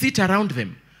believers. Sit around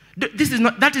them.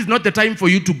 That is not the time for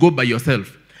you to go by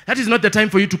yourself. That is not the time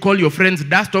for you to call your friends,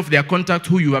 dust off their contacts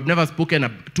who you have never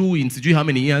spoken to in how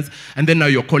many years, and then now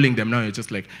you're calling them. Now you're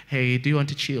just like, hey, do you want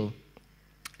to chill?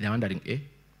 They're wondering,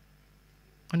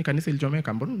 kwani kanisa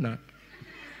ilichomeka mbona?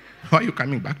 Why are you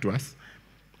coming back to us?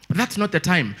 But that's not the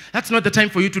time. That's not the time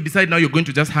for you to decide now you're going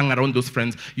to just hang around those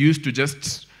friends. You used to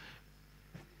just...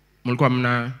 Mulikuwa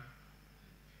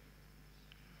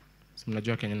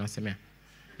mnajua Kenya nasemea.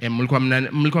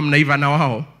 Mulikuwa mnaiva na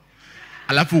wao.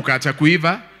 Alafu ukaacha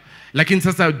kuiva. Lakini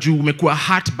sasa juu umekuwa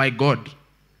hurt by God.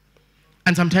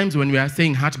 And sometimes when we are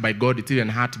saying hurt by God, it's even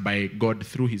hurt by God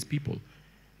through his people.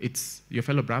 It's your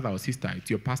fellow brother or sister. It's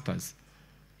your pastors.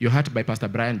 You're hurt by Pastor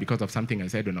Bryan because of something I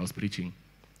said when I was preaching.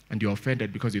 And you're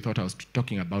offended because you thought I was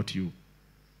talking about you.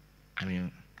 I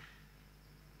mean...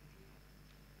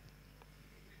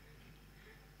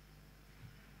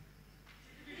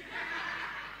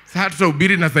 Sasa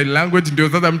ubiri na sign language ndio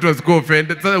sasa mtu asiko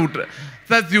offended.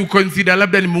 Sasa you consider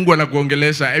labda ni Mungu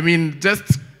anakuongelesha. I mean,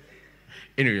 just...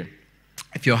 Anyway,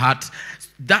 if you're hurt,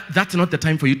 that's not the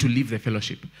time for you to leave the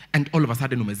fellowship. And all of a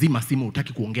sudden, umezima simu,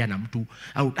 utaki kuongea na mtu.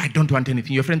 I don't want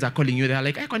anything. Your friends are calling you. They're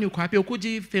like, kwani uko hapi,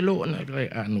 ukuji fellow. And I'm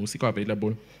like, no, siko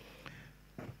available.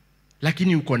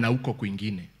 Lakini uko na uko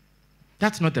kwingine.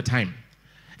 That's not the time.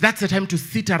 That's the time to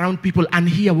sit around people and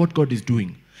hear what God is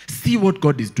doing. See what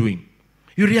God is doing.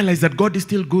 You realize that God is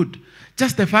still good.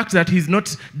 Just the fact that he's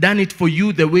not done it for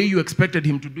you the way you expected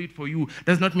him to do it for you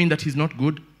does not mean that he's not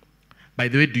good. By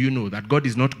the way, do you know that God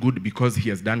is not good because he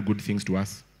has done good things to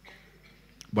us?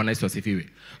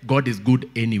 God is good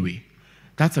anyway.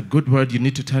 That's a good word. You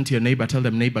need to turn to your neighbor. Tell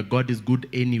them, neighbor, God is good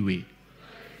anyway.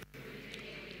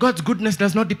 God's goodness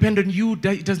does not depend on you.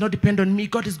 It does not depend on me.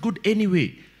 God is good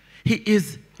anyway. He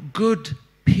is good,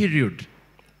 period.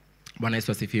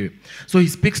 So he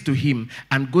speaks to him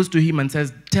and goes to him and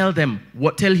says, tell him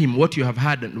what you have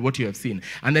heard and what you have seen.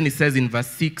 And then he says in verse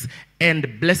 6,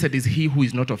 and blessed is he who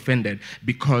is not offended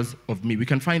because of me. We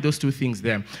can find those two things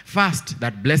there. First,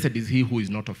 that blessed is he who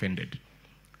is not offended.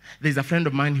 There's a friend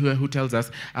of mine who tells us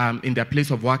in their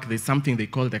place of work, there's something they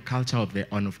call the culture of the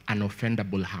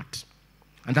unoffendable heart.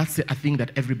 And that's a thing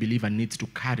that every believer needs to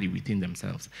carry within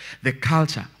themselves. The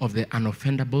culture of the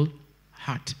unoffendable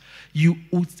heart. You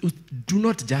do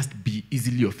not just be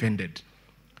easily offended.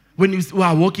 When you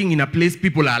are walking in a place,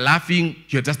 people are laughing,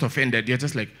 you're just offended. You're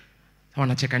just like,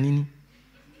 wanacheka nini?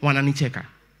 Wananicheka.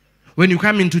 When you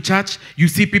come into church, you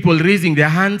see people raising their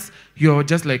hands, you're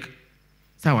just like,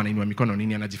 sawa wanainua mikono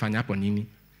nini, anajifanya hapo nini?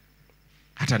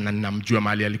 Hata namjua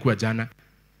mahali alikuwa jana.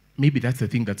 Maybe that's the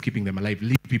thing that's keeping them alive.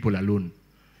 Leave people alone.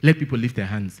 Let people lift their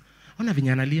hands. Ona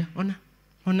vinya analia,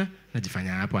 ona.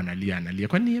 Najifanya hapo analia.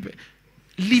 Kwani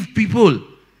leave people.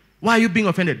 Why are you being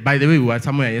offended? By the way, we were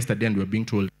somewhere yesterday and we were being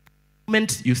told, the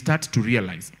moment you start to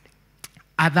realize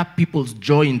other people's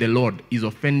joy in the Lord is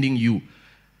offending you,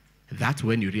 that's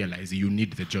when you realize you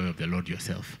need the joy of the Lord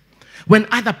yourself. When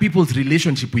other people's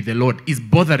relationship with the Lord is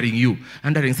bothering you,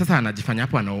 sasa anajifanya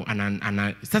hapo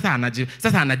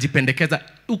sasa anajipendekeza,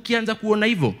 ukianza kuona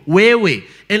hivyo, wewe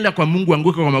enda kwa Mungu,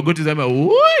 anguka kwa magoti, sema,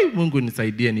 "Oi, Mungu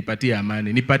nisaidie, nipatie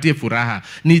amani, nipatie furaha,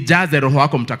 nijaze Roho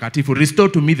wako Mtakatifu, restore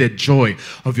to me the joy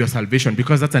of your salvation,"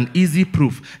 because that's an easy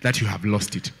proof that you have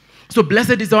lost it. So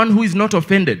blessed is the one who is not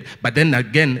offended. But then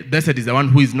again, blessed is the one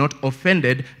who is not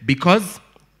offended because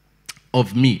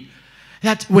of me.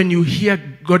 That when you hear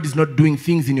God is not doing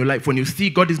things in your life, when you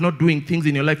see God is not doing things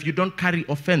in your life, you don't carry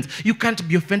offense. You can't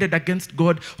be offended against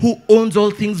God who owns all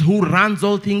things, who runs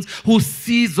all things, who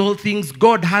sees all things.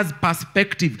 God has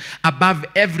perspective above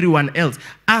everyone else.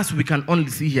 As we can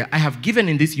only see here, I have given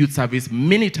in this youth service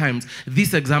many times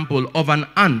this example of an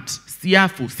ant,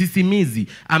 siafu, sisimizi,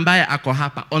 ambaye ako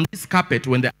hapa on this carpet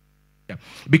when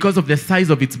because of the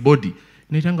size of its body.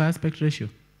 Inaitangwa aspect ratio.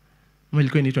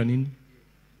 Ilikuwa inaitwa nini?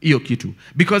 Iyo kitu.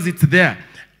 Because it's there.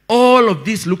 All of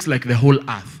this looks like the whole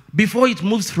earth. Before it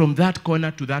moves from that corner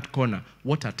to that corner,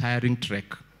 what a tiring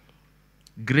trek.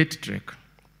 Great trek.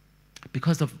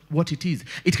 Because of what it is.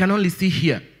 It can only see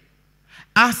here.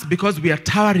 Us, because we are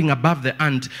towering above the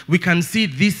ant, we can see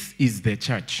this is the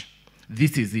church.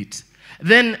 This is it.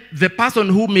 Then the person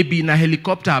who may be in a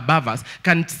helicopter above us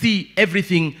can see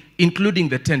everything, including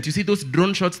the tent. You see those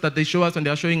drone shots that they show us when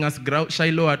they are showing us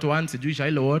Shiloh at once,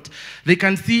 Shiloh what? They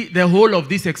can see the whole of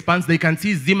this expanse. They can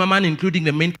see Zimmerman, including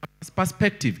the main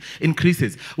perspective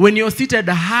increases. When you're seated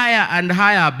higher and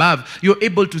higher above, you're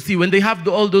able to see. When they have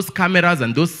all those cameras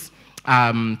and those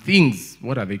things,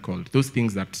 what are they called? Those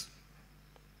things that...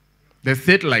 the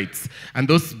satellites and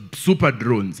those super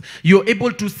drones, you're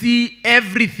able to see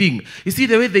everything. You see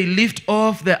the way they lift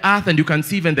off the earth, and you can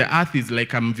see even the earth is like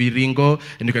mviringo,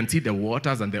 and you can see the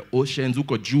waters and the oceans,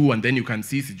 uko juu, and then you can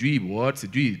see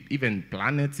even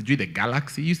planets, the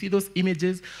galaxy. You see those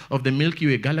images of the Milky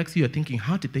Way galaxy, you're thinking,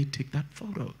 how did they take that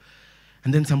photo?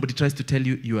 And then somebody tries to tell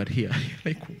you, you are here.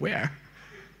 You're like, where?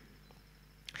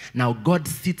 Now, God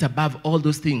sits above all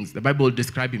those things. The Bible will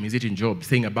describe him, is it in Job,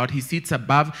 saying about he sits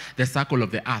above the circle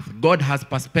of the earth. God has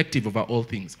perspective over all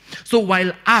things. So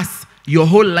while us, your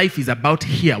whole life is about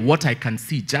here, what I can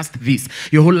see, just this.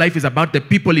 Your whole life is about the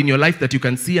people in your life that you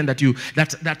can see and that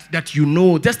you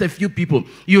know, just a few people.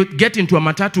 You get into a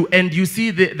matatu and you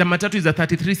see the matatu is a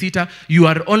 33-seater. You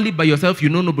are only by yourself, you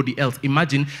know nobody else.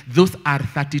 Imagine those are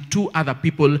 32 other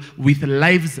people with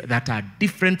lives that are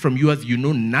different from yours. You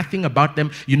know nothing about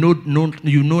them. You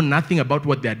know nothing about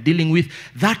what they are dealing with.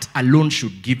 That alone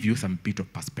should give you some bit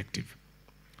of perspective.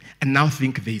 And now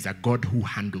think there is a God who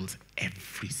handles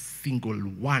every single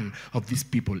one of these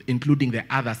people, including the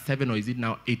other 7 or is it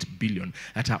now 8 billion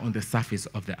that are on the surface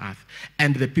of the earth,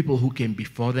 and the people who came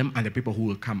before them and the people who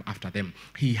will come after them.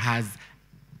 He has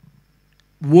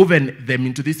woven them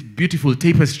into this beautiful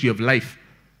tapestry of life.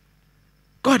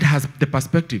 God has the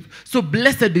perspective. So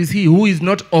blessed is he who is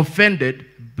not offended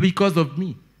because of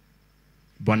me.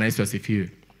 Bwana Yesu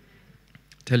asifiwe.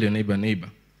 Tell your neighbor,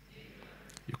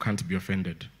 you can't be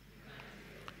offended.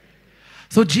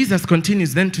 So Jesus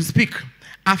continues then to speak.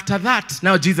 After that,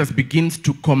 now Jesus begins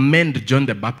to commend John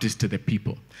the Baptist to the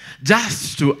people,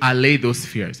 just to allay those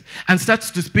fears, and starts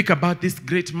to speak about this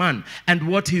great man and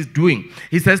what he's doing.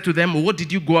 He says to them, what did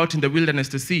you go out in the wilderness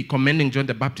to see? Commending John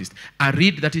the Baptist. A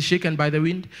reed that is shaken by the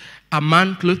wind? A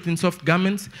man clothed in soft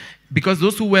garments? Because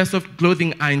those who wear soft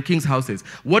clothing are in king's houses.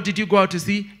 What did you go out to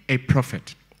see? A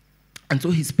prophet. And so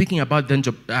he's speaking about John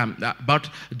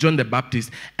the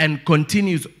Baptist and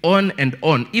continues on and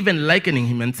on, even likening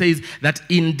him, and says that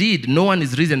indeed no one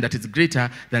is risen that is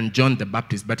greater than John the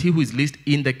Baptist, but he who is least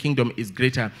in the kingdom is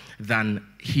greater than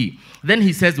he. Then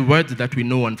he says words that we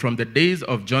know, and from the days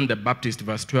of John the Baptist,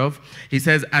 verse 12, he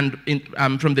says,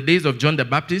 from the days of John the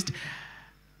Baptist,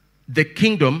 the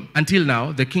kingdom, until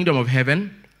now, the kingdom of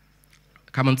heaven,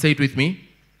 come on, say it with me,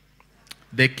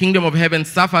 the kingdom of heaven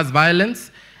suffers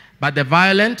violence, but the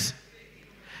violent,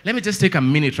 let me just take a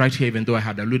minute right here, even though I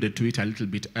had alluded to it a little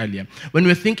bit earlier. When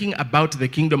we're thinking about the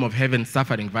kingdom of heaven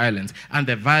suffering violence, and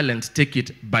the violent take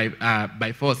it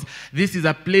by force, this is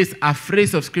a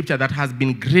phrase of scripture that has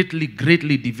been greatly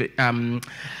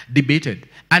debated.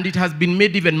 And it has been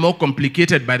made even more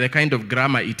complicated by the kind of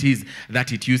grammar it is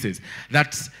that it uses.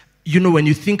 That's, you know, when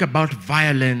you think about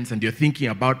violence and you're thinking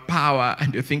about power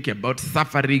and you're thinking about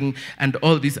suffering and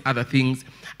all these other things,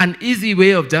 an easy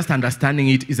way of just understanding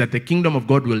it is that the kingdom of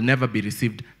God will never be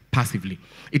received passively.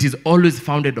 It is always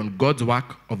founded on God's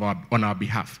work on our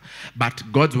behalf. But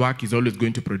God's work is always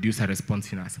going to produce a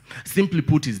response in us. Simply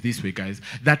put is this way, guys,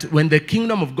 that when the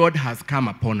kingdom of God has come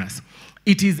upon us,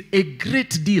 it is a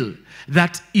great deal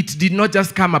that it did not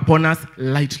just come upon us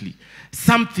lightly.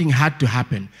 Something had to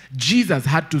happen. Jesus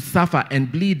had to suffer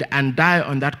and bleed and die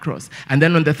on that cross. And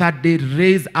then on the third day,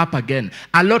 raise up again.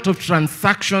 A lot of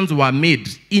transactions were made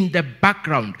in the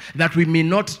background that we may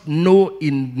not know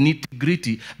in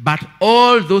nitty-gritty, but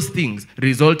all those things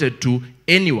resulted to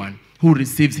anyone who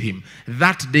receives him.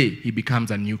 That day, he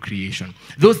becomes a new creation.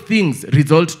 Those things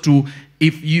result to,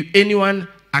 if anyone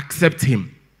accepts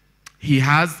him, he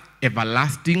has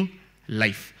everlasting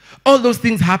life. All those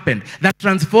things happened that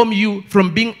transform you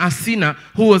from being a sinner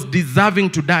who was deserving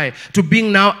to die to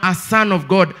being now a son of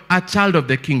God, a child of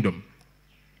the kingdom.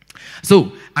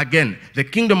 So, again, the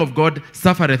kingdom of God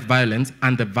suffereth violence,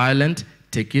 and the violent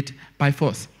take it by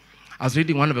force. I was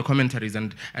reading one of the commentaries,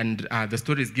 and the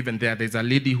story is given there. There's a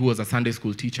lady who was a Sunday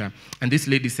school teacher, and this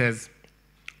lady says,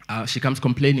 she comes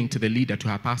complaining to the leader, to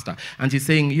her pastor, and she's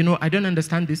saying, you know, I don't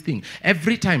understand this thing.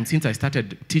 Every time since I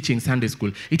started teaching Sunday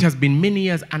school, it has been many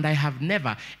years, and I have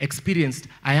never experienced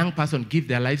a young person give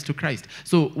their lives to Christ.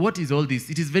 So what is all this?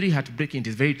 It is very heartbreaking. It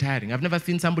is very tiring. I've never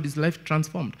seen somebody's life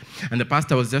transformed. And the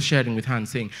pastor was just sharing with her and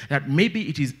saying that maybe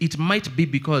it might be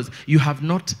because you have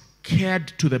not cared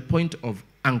to the point of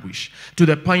anguish, to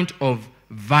the point of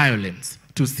violence,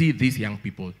 to see these young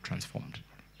people transformed.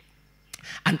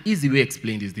 An easy way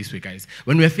explained is this way, guys.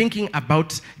 When we're thinking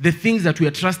about the things that we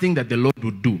are trusting that the Lord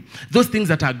would do, those things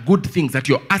that are good things that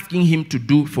you're asking him to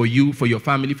do for you, for your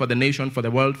family, for the nation, for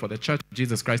the world, for the church,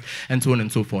 Jesus Christ, and so on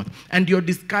and so forth, and you're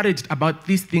discouraged about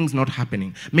these things not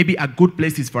happening, maybe a good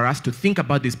place is for us to think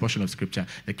about this portion of scripture.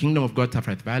 The kingdom of God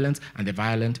suffereth violence, and the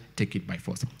violent take it by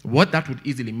force. What that would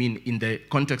easily mean in the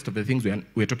context of the things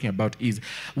we're talking about is,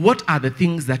 what are the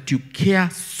things that you care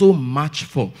so much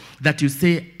for that you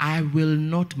say, I will will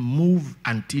not move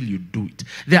until you do it.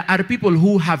 There are people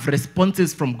who have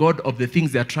responses from God of the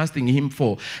things they are trusting him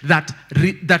for, that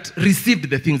received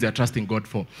the things they are trusting God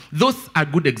for. Those are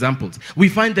good examples. We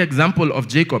find the example of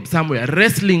Jacob somewhere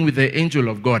wrestling with the angel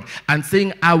of God and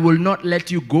saying, I will not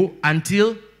let you go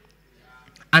until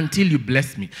you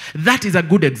bless me. That is a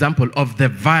good example of the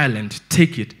violent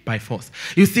take it by force.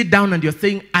 You sit down and you're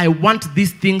saying, I want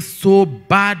this thing so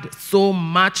bad, so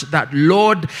much that,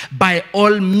 Lord, by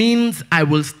all means, I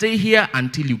will stay here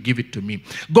until you give it to me.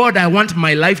 God, I want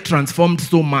my life transformed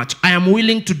so much. I am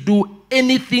willing to do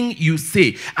anything you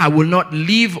say. I will not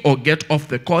leave or get off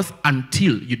the course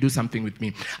until you do something with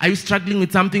me. Are you struggling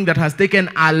with something that has taken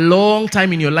a long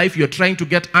time in your life? You're trying to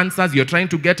get answers. You're trying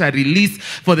to get a release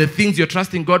for the things you're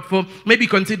trusting God for. Maybe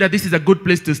consider this is a good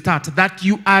place to start. That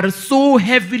you are so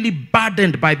heavily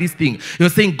burdened by this thing. You're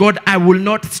saying, God, I will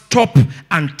not stop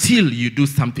until you do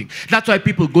something. That's why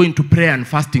people go into prayer and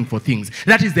fasting for things.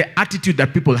 That is the attitude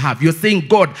that people have. You're saying,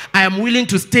 God, I am willing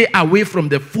to stay away from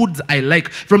the foods I like,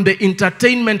 from the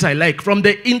entertainment I like, from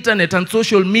the internet and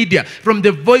social media, from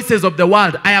the voices of the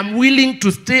world. I am willing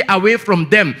to stay away from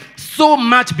them so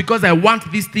much because I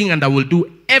want this thing, and I will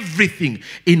do everything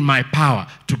in my power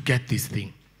to get this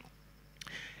thing.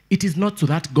 It is not so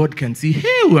that God can see,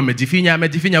 hey,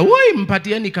 amejifinya, woi,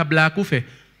 mpatieni kabla akufe.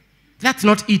 That's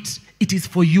not it. It is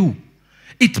for you.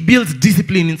 It builds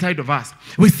discipline inside of us.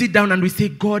 We sit down and we say,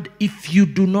 God, if you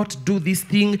do not do this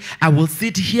thing, I will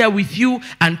sit here with you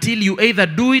until you either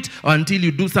do it or until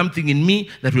you do something in me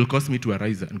that will cause me to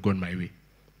arise and go on my way.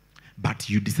 But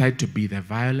you decide to be the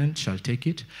violent shall take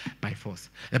it by force.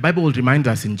 The Bible will remind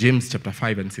us in James chapter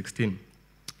 5 and 16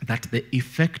 that the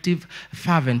effective,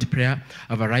 fervent prayer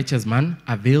of a righteous man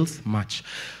avails much.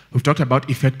 We've talked about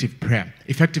effective prayer.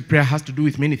 Effective prayer has to do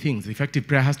with many things. Effective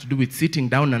prayer has to do with sitting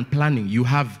down and planning. You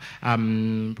have,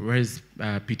 where is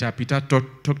Peter? Peter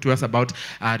talked to us about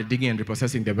digging and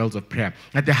repossessing the wells of prayer.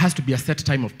 That there has to be a set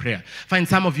time of prayer. Fine,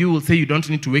 some of you will say you don't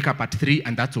need to wake up at 3,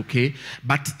 and that's okay,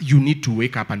 but you need to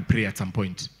wake up and pray at some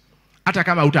point. Hata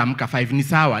kama utaamka 5 ni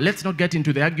sawa. Let's not get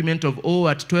into the argument of, oh,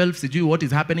 at 12, sijui what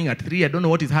is happening, at 3, I don't know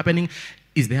what is happening.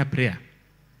 Is there prayer?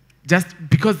 Just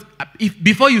because,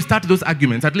 before you start those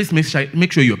arguments, at least make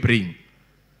sure you're praying.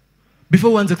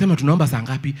 Before uanze kusema tunaomba saa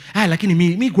ngapi? Lakini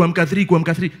mi kuamka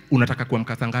 3. Unataka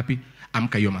kuamka saa ngapi?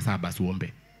 Amka hiyo masaa basi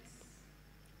uombe.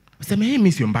 Useme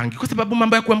mimi sio mbangi kwa sababu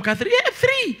mambo ya kuamka 3.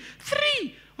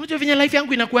 3. Unajua venye life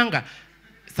yangu inakuanga.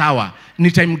 Sawa,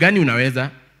 ni time gani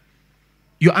unaweza?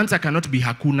 Your answer cannot be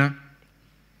hakuna.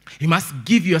 You must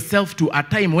give yourself to a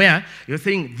time where you're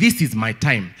saying, this is my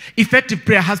time. Effective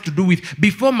prayer has to do with,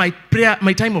 before my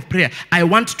time of prayer, I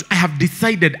have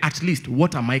decided at least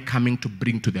what am I coming to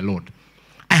bring to the Lord.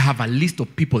 I have a list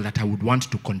of people that I would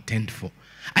want to contend for.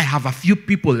 I have a few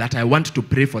people that I want to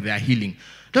pray for their healing.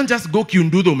 Don't just go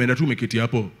kiundudo menatu meketi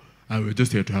hapo. We're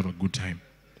just here to have a good time.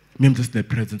 I'm just in the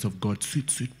presence of God, sweet,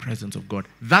 sweet presence of God.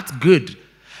 That's good.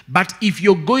 But if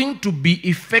you're going to be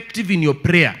effective in your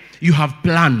prayer, you have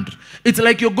planned. It's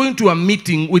like you're going to a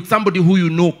meeting with somebody who you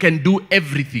know can do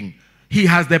everything. He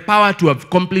has the power to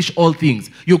accomplish all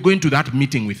things. You're going to that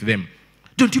meeting with them.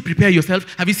 Don't you prepare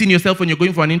yourself? Have you seen yourself when you're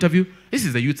going for an interview? This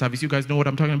is a youth service. You guys know what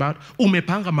I'm talking about.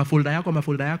 Umepanga mafolda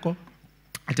yako.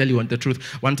 I tell you the truth.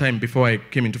 One time before I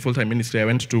came into full-time ministry, I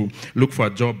went to look for a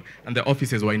job, and the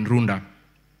offices were in Runda.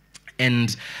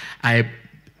 And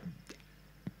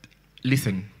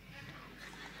listen,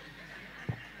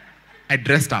 I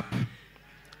dressed up.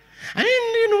 I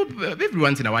mean, every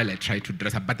once in a while I try to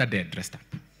dress up, but that day I dressed up.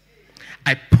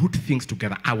 I put things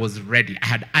together. I was ready. I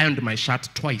had ironed my shirt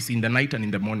twice, in the night and in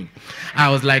the morning. I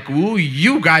was like, ooh,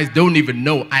 you guys don't even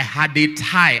know. I had a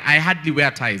tie. I hardly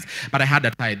wear ties, but I had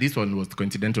a tie. This one was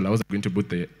coincidental. I was going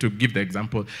to give the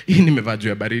example.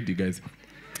 Guys.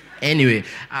 Anyway,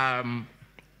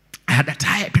 I had a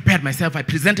tie, I prepared myself, I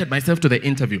presented myself to the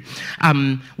interview.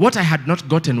 What I had not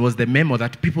gotten was the memo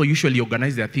that people usually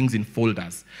organize their things in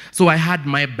folders. So I had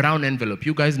my brown envelope.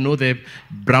 You guys know the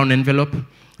brown envelope?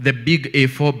 The big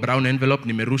A4 brown envelope,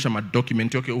 nimerusha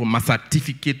madocument yoke,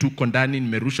 certificate uko ndani,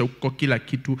 nimerusha uko kila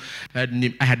kitu.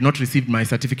 I had not received my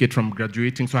certificate from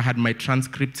graduating, so I had my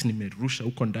transcripts, nimerusha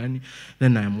uko ndani.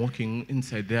 Then I am walking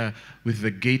inside there with the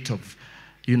gait of,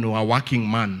 a working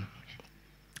man,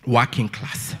 working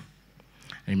class.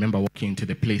 I remember walking into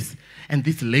the place, and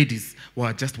these ladies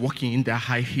were just walking in their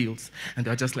high heels, and they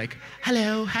were just like,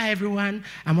 hello, hi everyone.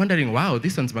 I'm wondering, wow,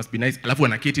 these ones must be nice. Alafu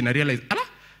wanaketi and I realized,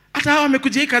 ata hawa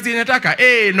wamekuja hii kazi inataka.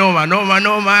 Noma,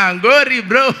 ngori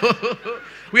bro.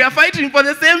 We are fighting for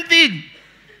the same thing.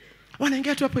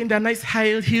 Wanaingia tu hapo in their nice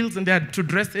high heels and their 2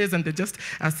 dresses, and they just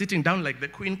are sitting down like the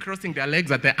queen, crossing their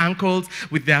legs at their ankles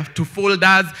with their 2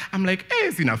 folders. I'm like,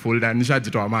 sina folder,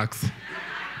 nishajitoa max.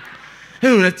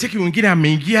 Cheki wengine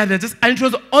ameingia, they're just, and it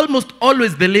was almost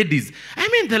always the ladies. I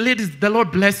mean, the ladies, the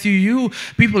Lord bless you. You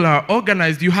people are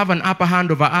organized. You have an upper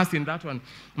hand over us in that one.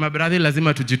 My brother,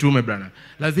 lazima tujitume, brana.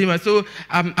 Lazima. So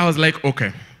I was like,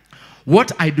 okay,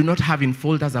 what I do not have in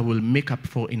folders, I will make up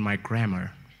for in my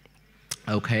grammar.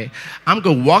 Okay, I'm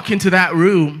going to walk into that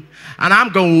room, and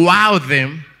I'm going to wow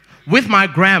them with my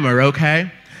grammar,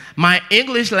 okay? My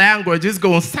English language is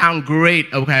going to sound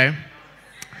great, okay?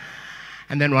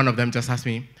 And then one of them just asked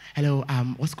me, hello,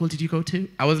 what school did you go to?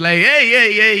 I was like,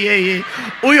 hey.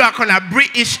 Oh, you are gonna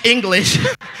British English.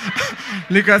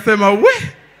 Nikasema, we,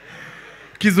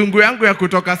 kizungu yangu ya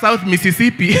kutoka South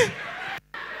Mississippi.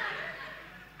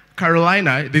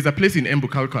 Carolina, there's a place in Embu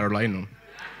called Carolina.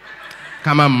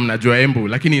 Kama mnajua Embu,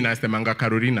 lakini inasemanga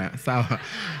Carolina, sawa.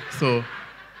 So,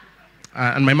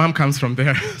 and my mom comes from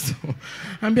there. So,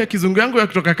 ambia kizungu yangu ya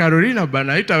kutoka Carolina,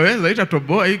 bana,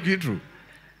 itatoboa hii kitu.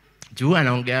 Juu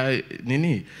anaongea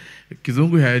nini?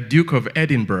 Kizungu ya Duke of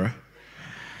Edinburgh.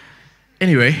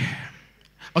 Anyway,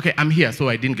 okay, I'm here, so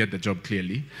I didn't get the job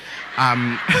clearly.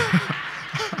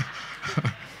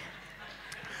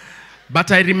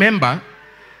 But I remember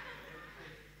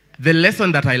the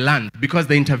lesson that I learned, because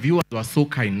the interviewers were so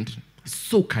kind,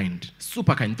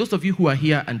 super kind. Those of you who are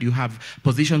here and you have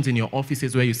positions in your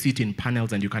offices where you sit in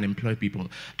panels and you can employ people,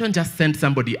 don't just send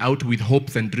somebody out with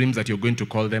hopes and dreams that you're going to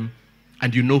call them,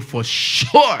 and you know for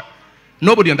sure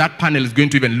nobody on that panel is going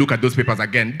to even look at those papers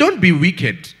again. Don't be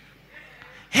wicked.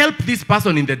 Help this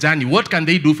person in the journey. What can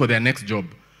they do for their next job?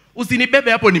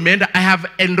 Usinibebe hapo nimeenda. I have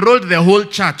enrolled the whole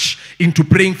church into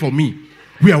praying for me.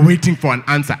 We are waiting for an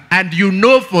answer. And you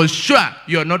know for sure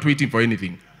you are not waiting for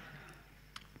anything.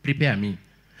 Prepare me.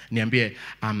 Niambie,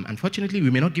 unfortunately, we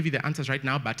may not give you the answers right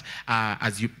now, but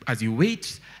as you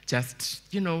wait, just,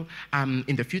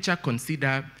 in the future,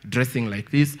 consider dressing like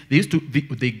this.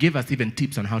 They gave us even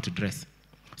tips on how to dress.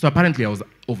 So apparently I was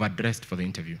overdressed for the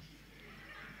interview.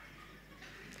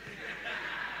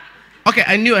 Okay,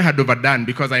 I knew I had overdone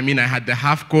because, I had the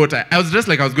half coat. I was dressed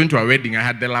like I was going to a wedding. I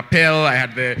had the lapel, I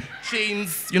had the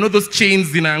chains. You know those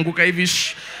chains zinaanguka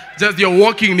hivi. Just you're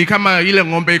walking, ni kama ile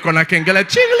ngombe iko na kengele.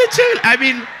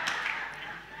 Chill.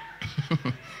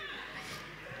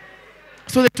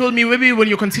 So they told me, maybe when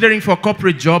you're considering for a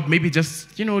corporate job, maybe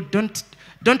just, don't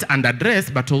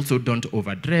underdress, but also don't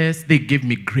overdress. They gave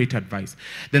me great advice.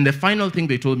 Then the final thing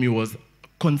they told me was,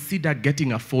 consider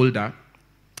getting a folder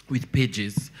with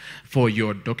pages for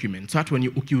your documents. So that when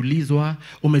ukiulizwa,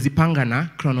 umezipanga na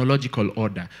chronological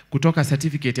order. Kutoka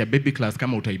certificate ya baby class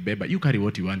kama utaibeba, you carry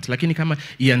what you want. Lakini kama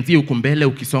ianzie huku mbele,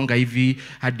 ukisonga hivi,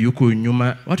 hadi huku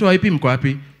nyuma, watu wa IP mko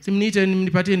wapi? Simniite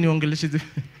mnipatie niongeleshe.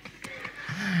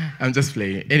 I'm just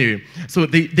playing. Anyway, so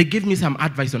they gave me some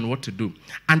advice on what to do.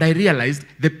 And I realized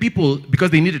the people,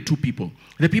 because they needed 2 people,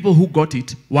 the people who got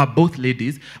it were both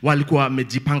ladies. Walikuwa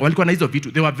mejipanga, walikuwa na hizo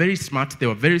vitu. They were very smart, they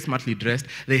were very smartly dressed.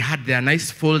 They had their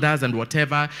nice folders and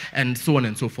whatever, and so on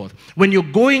and so forth. When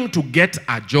you're going to get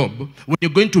a job, when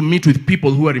you're going to meet with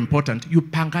people who are important, you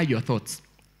panga your thoughts.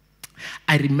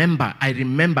 I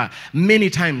remember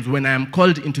many times when I am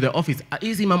called into the office,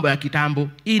 hizi mambo ya kitambo,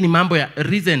 hii ni mambo ya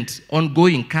recent,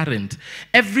 ongoing, current.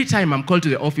 Every time I'm called to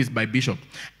the office by Bishop,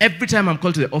 every time I'm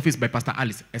called to the office by Pastor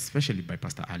Alice, especially by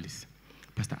Pastor Alice.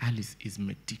 Pastor Alice is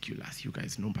meticulous. You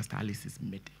guys know Pastor Alice is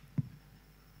meticulous.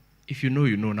 If you know,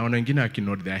 you know. Now, wengine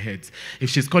akinod their heads. If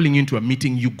she's calling you into a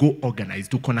meeting, you go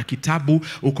organized. Uko na kitabu,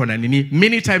 uko na nini.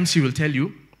 Many times she will tell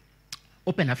you,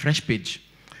 open a fresh page.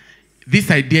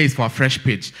 This idea is for a fresh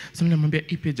page. So namwambia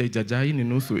hii page haijaja, hii ni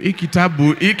nusu. Hii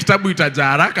kitabu itajaa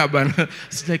haraka bana.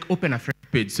 It's like open a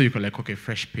fresh page. So you go like, okay,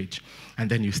 fresh page. And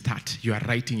then you start. You are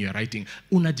writing.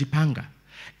 Unajipanga.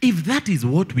 If that is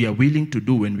what we are willing to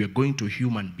do when we are going to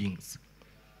human beings,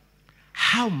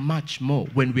 how much more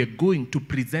when we are going to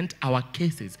present our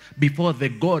cases before the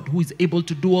God who is able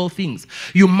to do all things?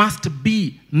 You must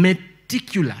be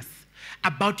meticulous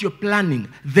about your planning.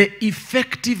 The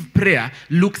effective prayer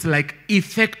looks like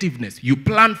effectiveness. You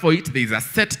plan for it. There is a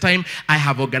set time. I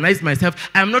have organized myself.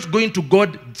 I am not going to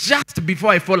God just before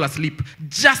I fall asleep.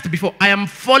 Just before I am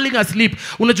falling asleep.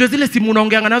 Unajua zile simu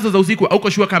unaongeanga nazo za usiku, hauko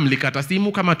sure kama mlikata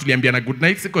simu, kama tuliambiana good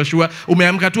night, siko sure,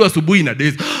 umeamka tu asubuhi na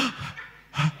days.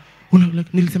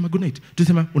 Nilisema good night.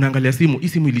 Tusema unaangalia simu, hii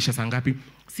simu ilisha saa ngapi?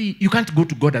 See, you can't go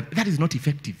to God. That is not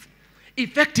effective.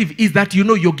 Effective is that you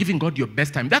know you're giving God your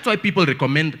best time. That's why people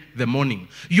recommend the morning.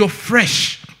 You're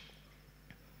fresh.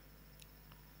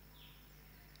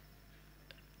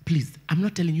 please, I'm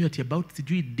not telling you about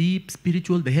deep,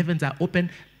 spiritual, the heavens are open.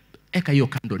 Eka hiyo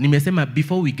kando. Nimesema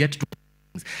before we get to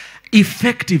things.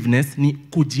 Effectiveness ni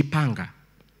kujipanga.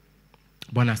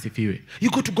 Bwana asifiwe. You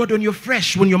go to God when you're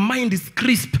fresh, when your mind is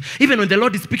crisp. Even when the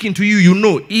Lord is speaking to you, you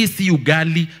know, isi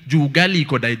ugali, juu ugali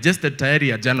iko digested tayari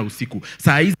ya jana usiku.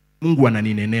 Saa hizi Mungu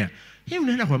ananinenea. Hii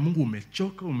unaenda kwa Mungu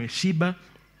umechoka, umeshiba.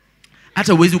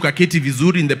 Hata uwezi ukaketi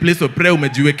vizuri in the place of prayer,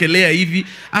 umejiwekelea hivi.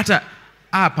 Hata,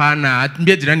 hapana,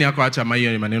 ambia jirani yako acha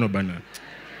mayo ni maneno bana.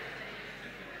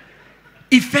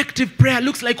 Effective prayer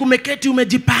looks like umeketi,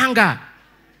 umejipanga.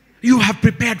 You have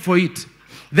prepared for it.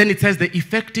 Then it says the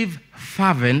effective,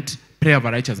 fervent prayer of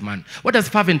a righteous man. What does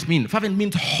fervent mean? Fervent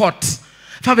means hot.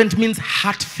 Fervent means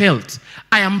heartfelt.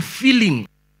 I am feeling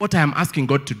what I am asking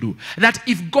God to do. That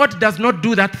if God does not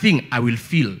do that thing, I will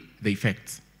feel the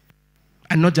effects.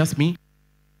 And not just me.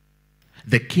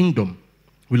 The kingdom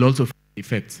will also feel the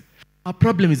effects. Our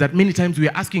problem is that many times we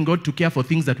are asking God to care for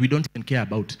things that we don't even care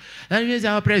about. That means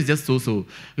our prayer is just so.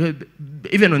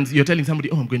 Even when you're telling somebody,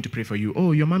 oh, I'm going to pray for you.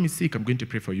 Oh, your mom is sick, I'm going to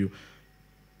pray for you.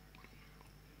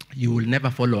 You will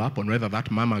never follow up on whether that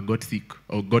mama got sick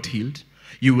or got healed.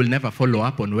 You will never follow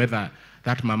up on whether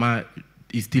that mama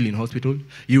is still in hospital.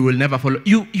 You will never follow.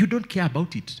 You don't care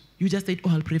about it. You just say,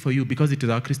 oh, I'll pray for you because it is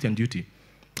our Christian duty.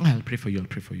 Oh, I'll pray for you, I'll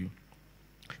pray for you.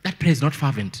 That prayer is not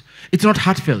fervent. It's not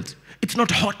heartfelt. It's not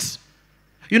hot.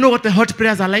 You know what the hot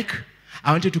prayers are like?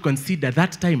 I want you to consider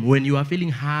that time when you are feeling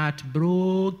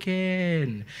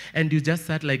heartbroken and you just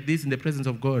sat like this in the presence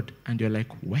of God and you're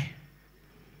like, where?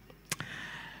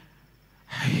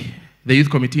 The youth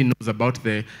committee knows about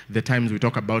the times we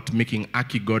talk about making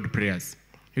Aki-God prayers.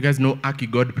 You guys know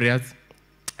Aki-God prayers?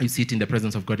 You sit in the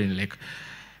presence of God and you're like,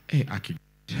 hey,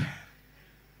 Aki-God.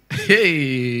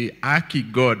 Hey,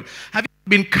 Aki-God. Have you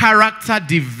been character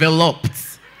developed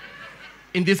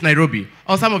in this Nairobi?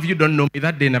 Or some of you don't know me.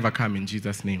 That day never come in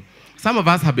Jesus' name. Some of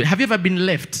us have been. Have you ever been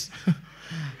left?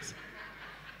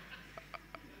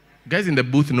 Guys in the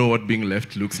booth know what being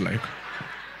left looks like.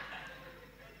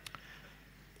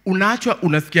 Unaachwa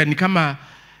unasikia ni kama,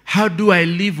 how do I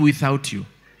live without you?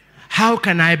 How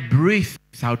can I breathe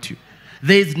without you?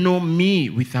 There is no me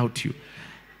without you.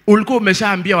 Ulikuwa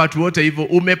umeshaambia watu wote hivyo,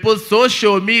 umepost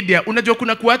social media, unajua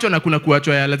kuna kuachwa na kuna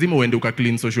kuachwa ya lazima uende uka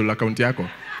clean social account yako.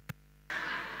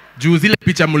 Juu zile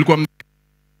picha mlikuwa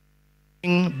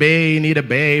bay, need a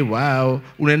bay, wow.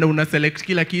 Unaenda una select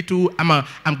kila kitu, ama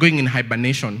I'm going in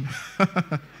hibernation.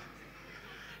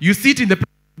 You sit in the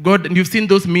presence of God and you've seen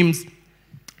those memes.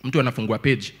 Mtu anafungua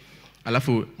page,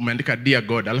 alafu umeandika dear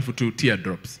God, alafu 2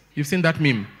 teardrops. You've seen that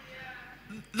meme?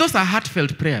 Those are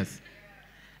heartfelt prayers.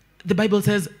 The Bible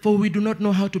says, for we do not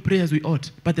know how to pray as we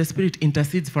ought, but the Spirit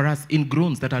intercedes for us in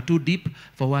groans that are too deep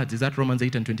for words. Is that Romans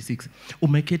 8:26?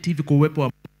 Umeketi hivi kwa uwepo wa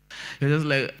Mungu. You're just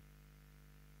like,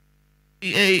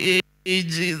 hey,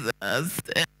 Jesus.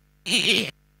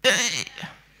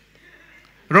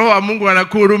 Roho wa Mungu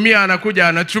anakuhurumia, anakuja,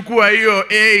 anachukua hiyo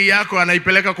yako,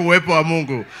 anaipeleka kwa uwepo wa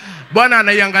Mungu. Bwana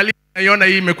anaiangalia, anaiona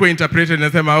hii imekuwa interpreted,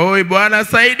 anasema, oi Bwana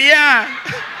saidia.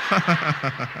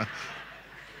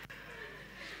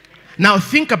 Now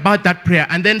think about that prayer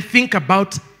and then think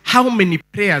about how many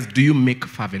prayers do you make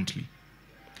fervently?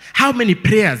 How many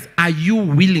prayers are you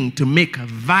willing to make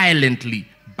violently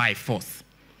by force?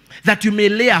 That you may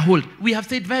lay a hold. We have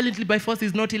said violently by force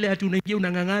is not ile ati unaingia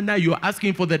unangangana, you are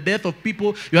asking for the death of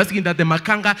people, you are asking that the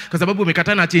makanga, kwa sababu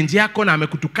umekatana change yako na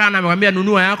amekutukana, amemwambia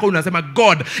nunua yako, unasema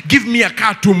God, give me a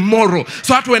car tomorrow,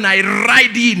 so that when I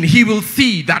ride in, he will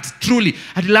see that truly.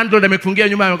 Ati landlord amekufungia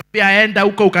nyumba, amekwambia aenda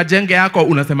huko ukajenge yako,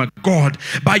 unasema God,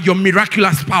 by your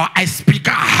miraculous power, I speak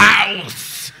a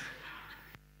house.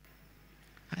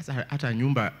 Hata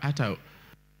nyumba, hata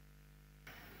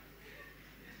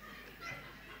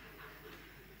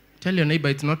tell your neighbor,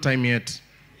 it's not time yet.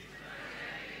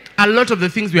 A lot of the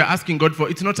things we are asking God for,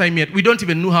 it's not time yet. We don't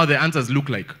even know how the answers look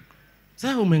like.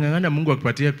 Sasa umengangana Mungu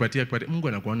akupatia. Mungu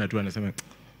anakuona tu anasema.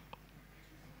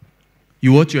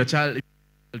 You watch your child,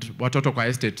 watoto kwa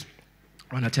estate.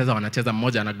 Wanacheza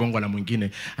mmoja anagongwa na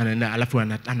mwingine. Alafu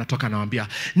anatoka anawaambia,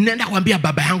 nenda kuambia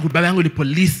baba yangu ni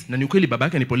police. Na ni ukweli baba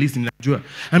yake ni police, ninajua.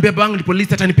 Anambia baba yangu ni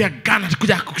police, atanipea gun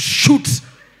atakuja shoot.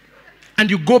 And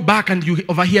you go back and you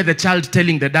overhear the child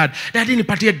telling the dad, Daddy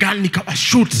nipatie gun nikawa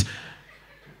shoot.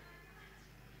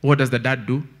 What does the dad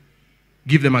do?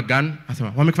 Give them a gun.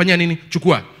 Asema, wamekufanyia nini?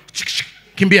 Chukua.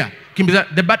 Kimbia.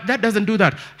 The dad doesn't do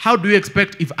that. How do you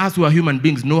expect if us who are human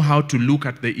beings know how to look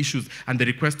at the issues and the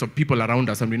requests of people around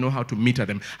us and we know how to meet at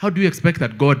them? How do you expect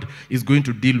that God is going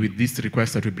to deal with these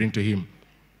requests that we bring to him?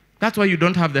 That's why you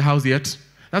don't have the house yet.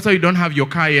 That's why you don't have your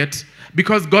car yet.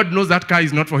 Because God knows that car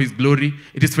is not for his glory.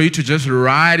 It is for you to just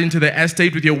ride into the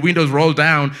estate with your windows rolled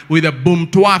down, with a boom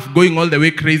twaf going all the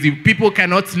way crazy. People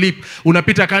cannot sleep.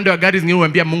 Unapita kando ya gari zingine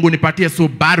unaambia Mungu nipatie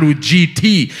Subaru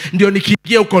GT. Ndio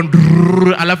nikiingia uko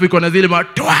alafu iko na zile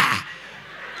matwa.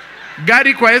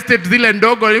 Gari kwa estate zile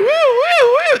ndogo.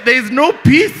 There is no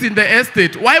peace in the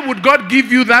estate. Why would God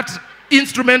give you that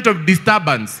instrument of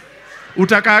disturbance?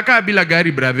 Utakaa bila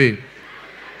gari, brother.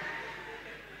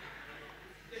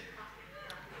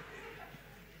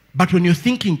 But when you're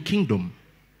thinking kingdom,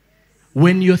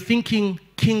 when you're thinking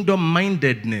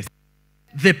kingdom-mindedness,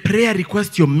 the prayer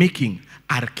requests you're making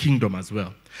are kingdom as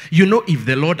well. You know, if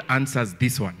the Lord answers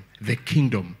this one, the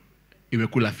kingdom,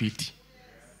 imekula fiti.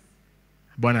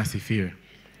 Bwana asifiwe.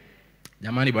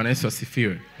 Jamani, Bwana Yesu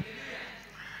asifiwe.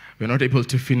 We're not able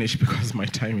to finish because my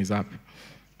time is up.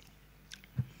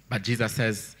 But Jesus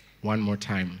says one more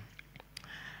time,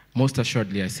 most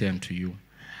assuredly I say unto you,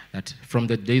 that from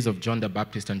the days of John the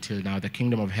Baptist until now, the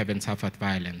kingdom of heaven suffereth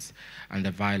violence, and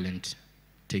the violent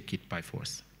take it by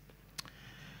force.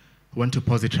 I want to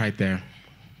pause it right there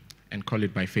and call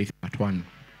it by faith part 1.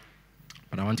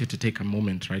 But I want you to take a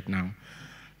moment right now,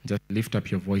 just lift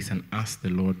up your voice and ask the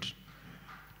Lord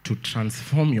to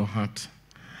transform your heart,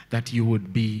 that you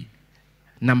would be,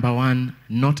 number one,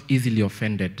 not easily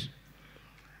offended,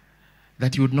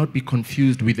 that you would not be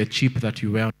confused with the chip that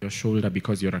you wear on your shoulder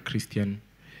because you're a Christian.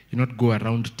 You not go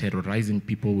around terrorizing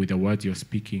people with the words you're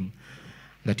speaking,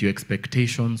 that your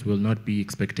expectations will not be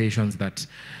expectations that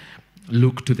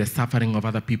look to the suffering of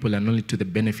other people and only to the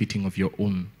benefiting of your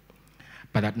own.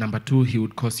 But that number 2, he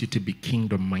would cause you to be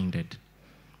kingdom-minded,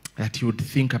 that you would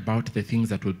think about the things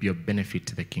that would be of benefit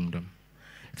to the kingdom,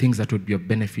 things that would be of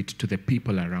benefit to the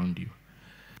people around you.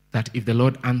 That if the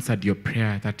Lord answered your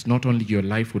prayer, that not only your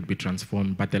life would be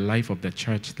transformed, but the life of the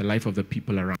church, the life of the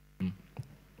people around you,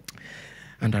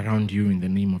 and around you in the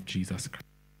name of Jesus Christ.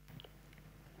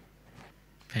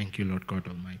 Thank you, Lord God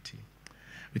Almighty.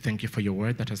 We thank you for your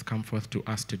word that has come forth to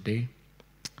us today.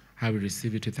 I will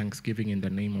receive it with thanksgiving in the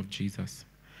name of Jesus.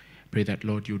 Pray that,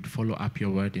 Lord, you would follow up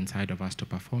your word inside of us to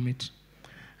perform it,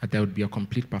 that there would be a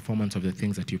complete performance of the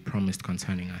things that you promised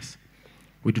concerning us.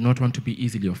 We do not want to be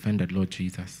easily offended, Lord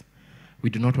Jesus. We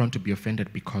do not want to be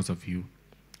offended because of you.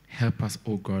 Help us,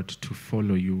 O God, to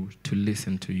follow you, to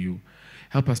listen to you.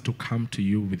 Help us to come to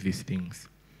you with these things.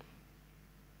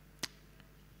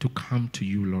 To come to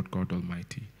you, Lord God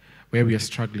Almighty. Where we are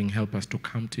struggling, help us to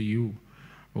come to you,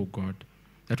 O God.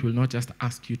 That we'll not just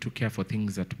ask you to care for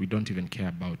things that we don't even care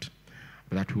about,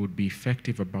 but that we would be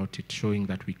effective about it, showing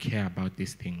that we care about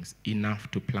these things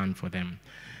enough to plan for them.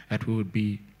 That we would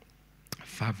be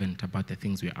fervent about the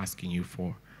things we're asking you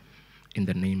for. In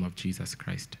the name of Jesus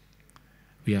Christ.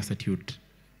 We ask that you would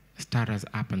start us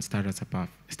up and start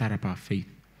up our faith,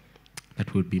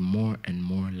 that would be more and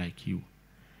more like you,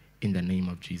 in the name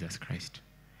of Jesus Christ.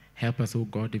 Help us, oh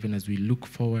God, even as we look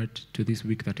forward to this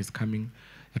week that is coming,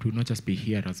 that we will not just be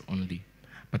hearers only,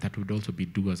 but that we would also be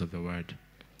doers of the word.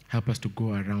 Help us to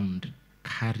go around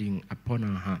carrying upon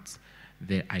our hearts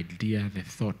the idea, the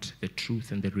thought, the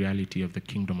truth, and the reality of the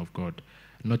kingdom of God.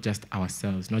 Not just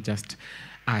ourselves, not just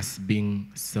us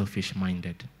being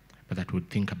selfish-minded, but that we would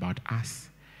think about us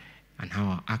and how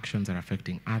our actions are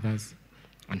affecting others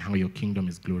and how your kingdom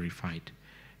is glorified.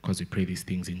 Because we pray these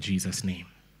things in Jesus' name.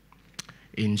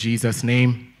 In Jesus'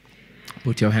 name,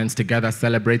 put your hands together,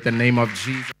 celebrate the name of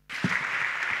Jesus.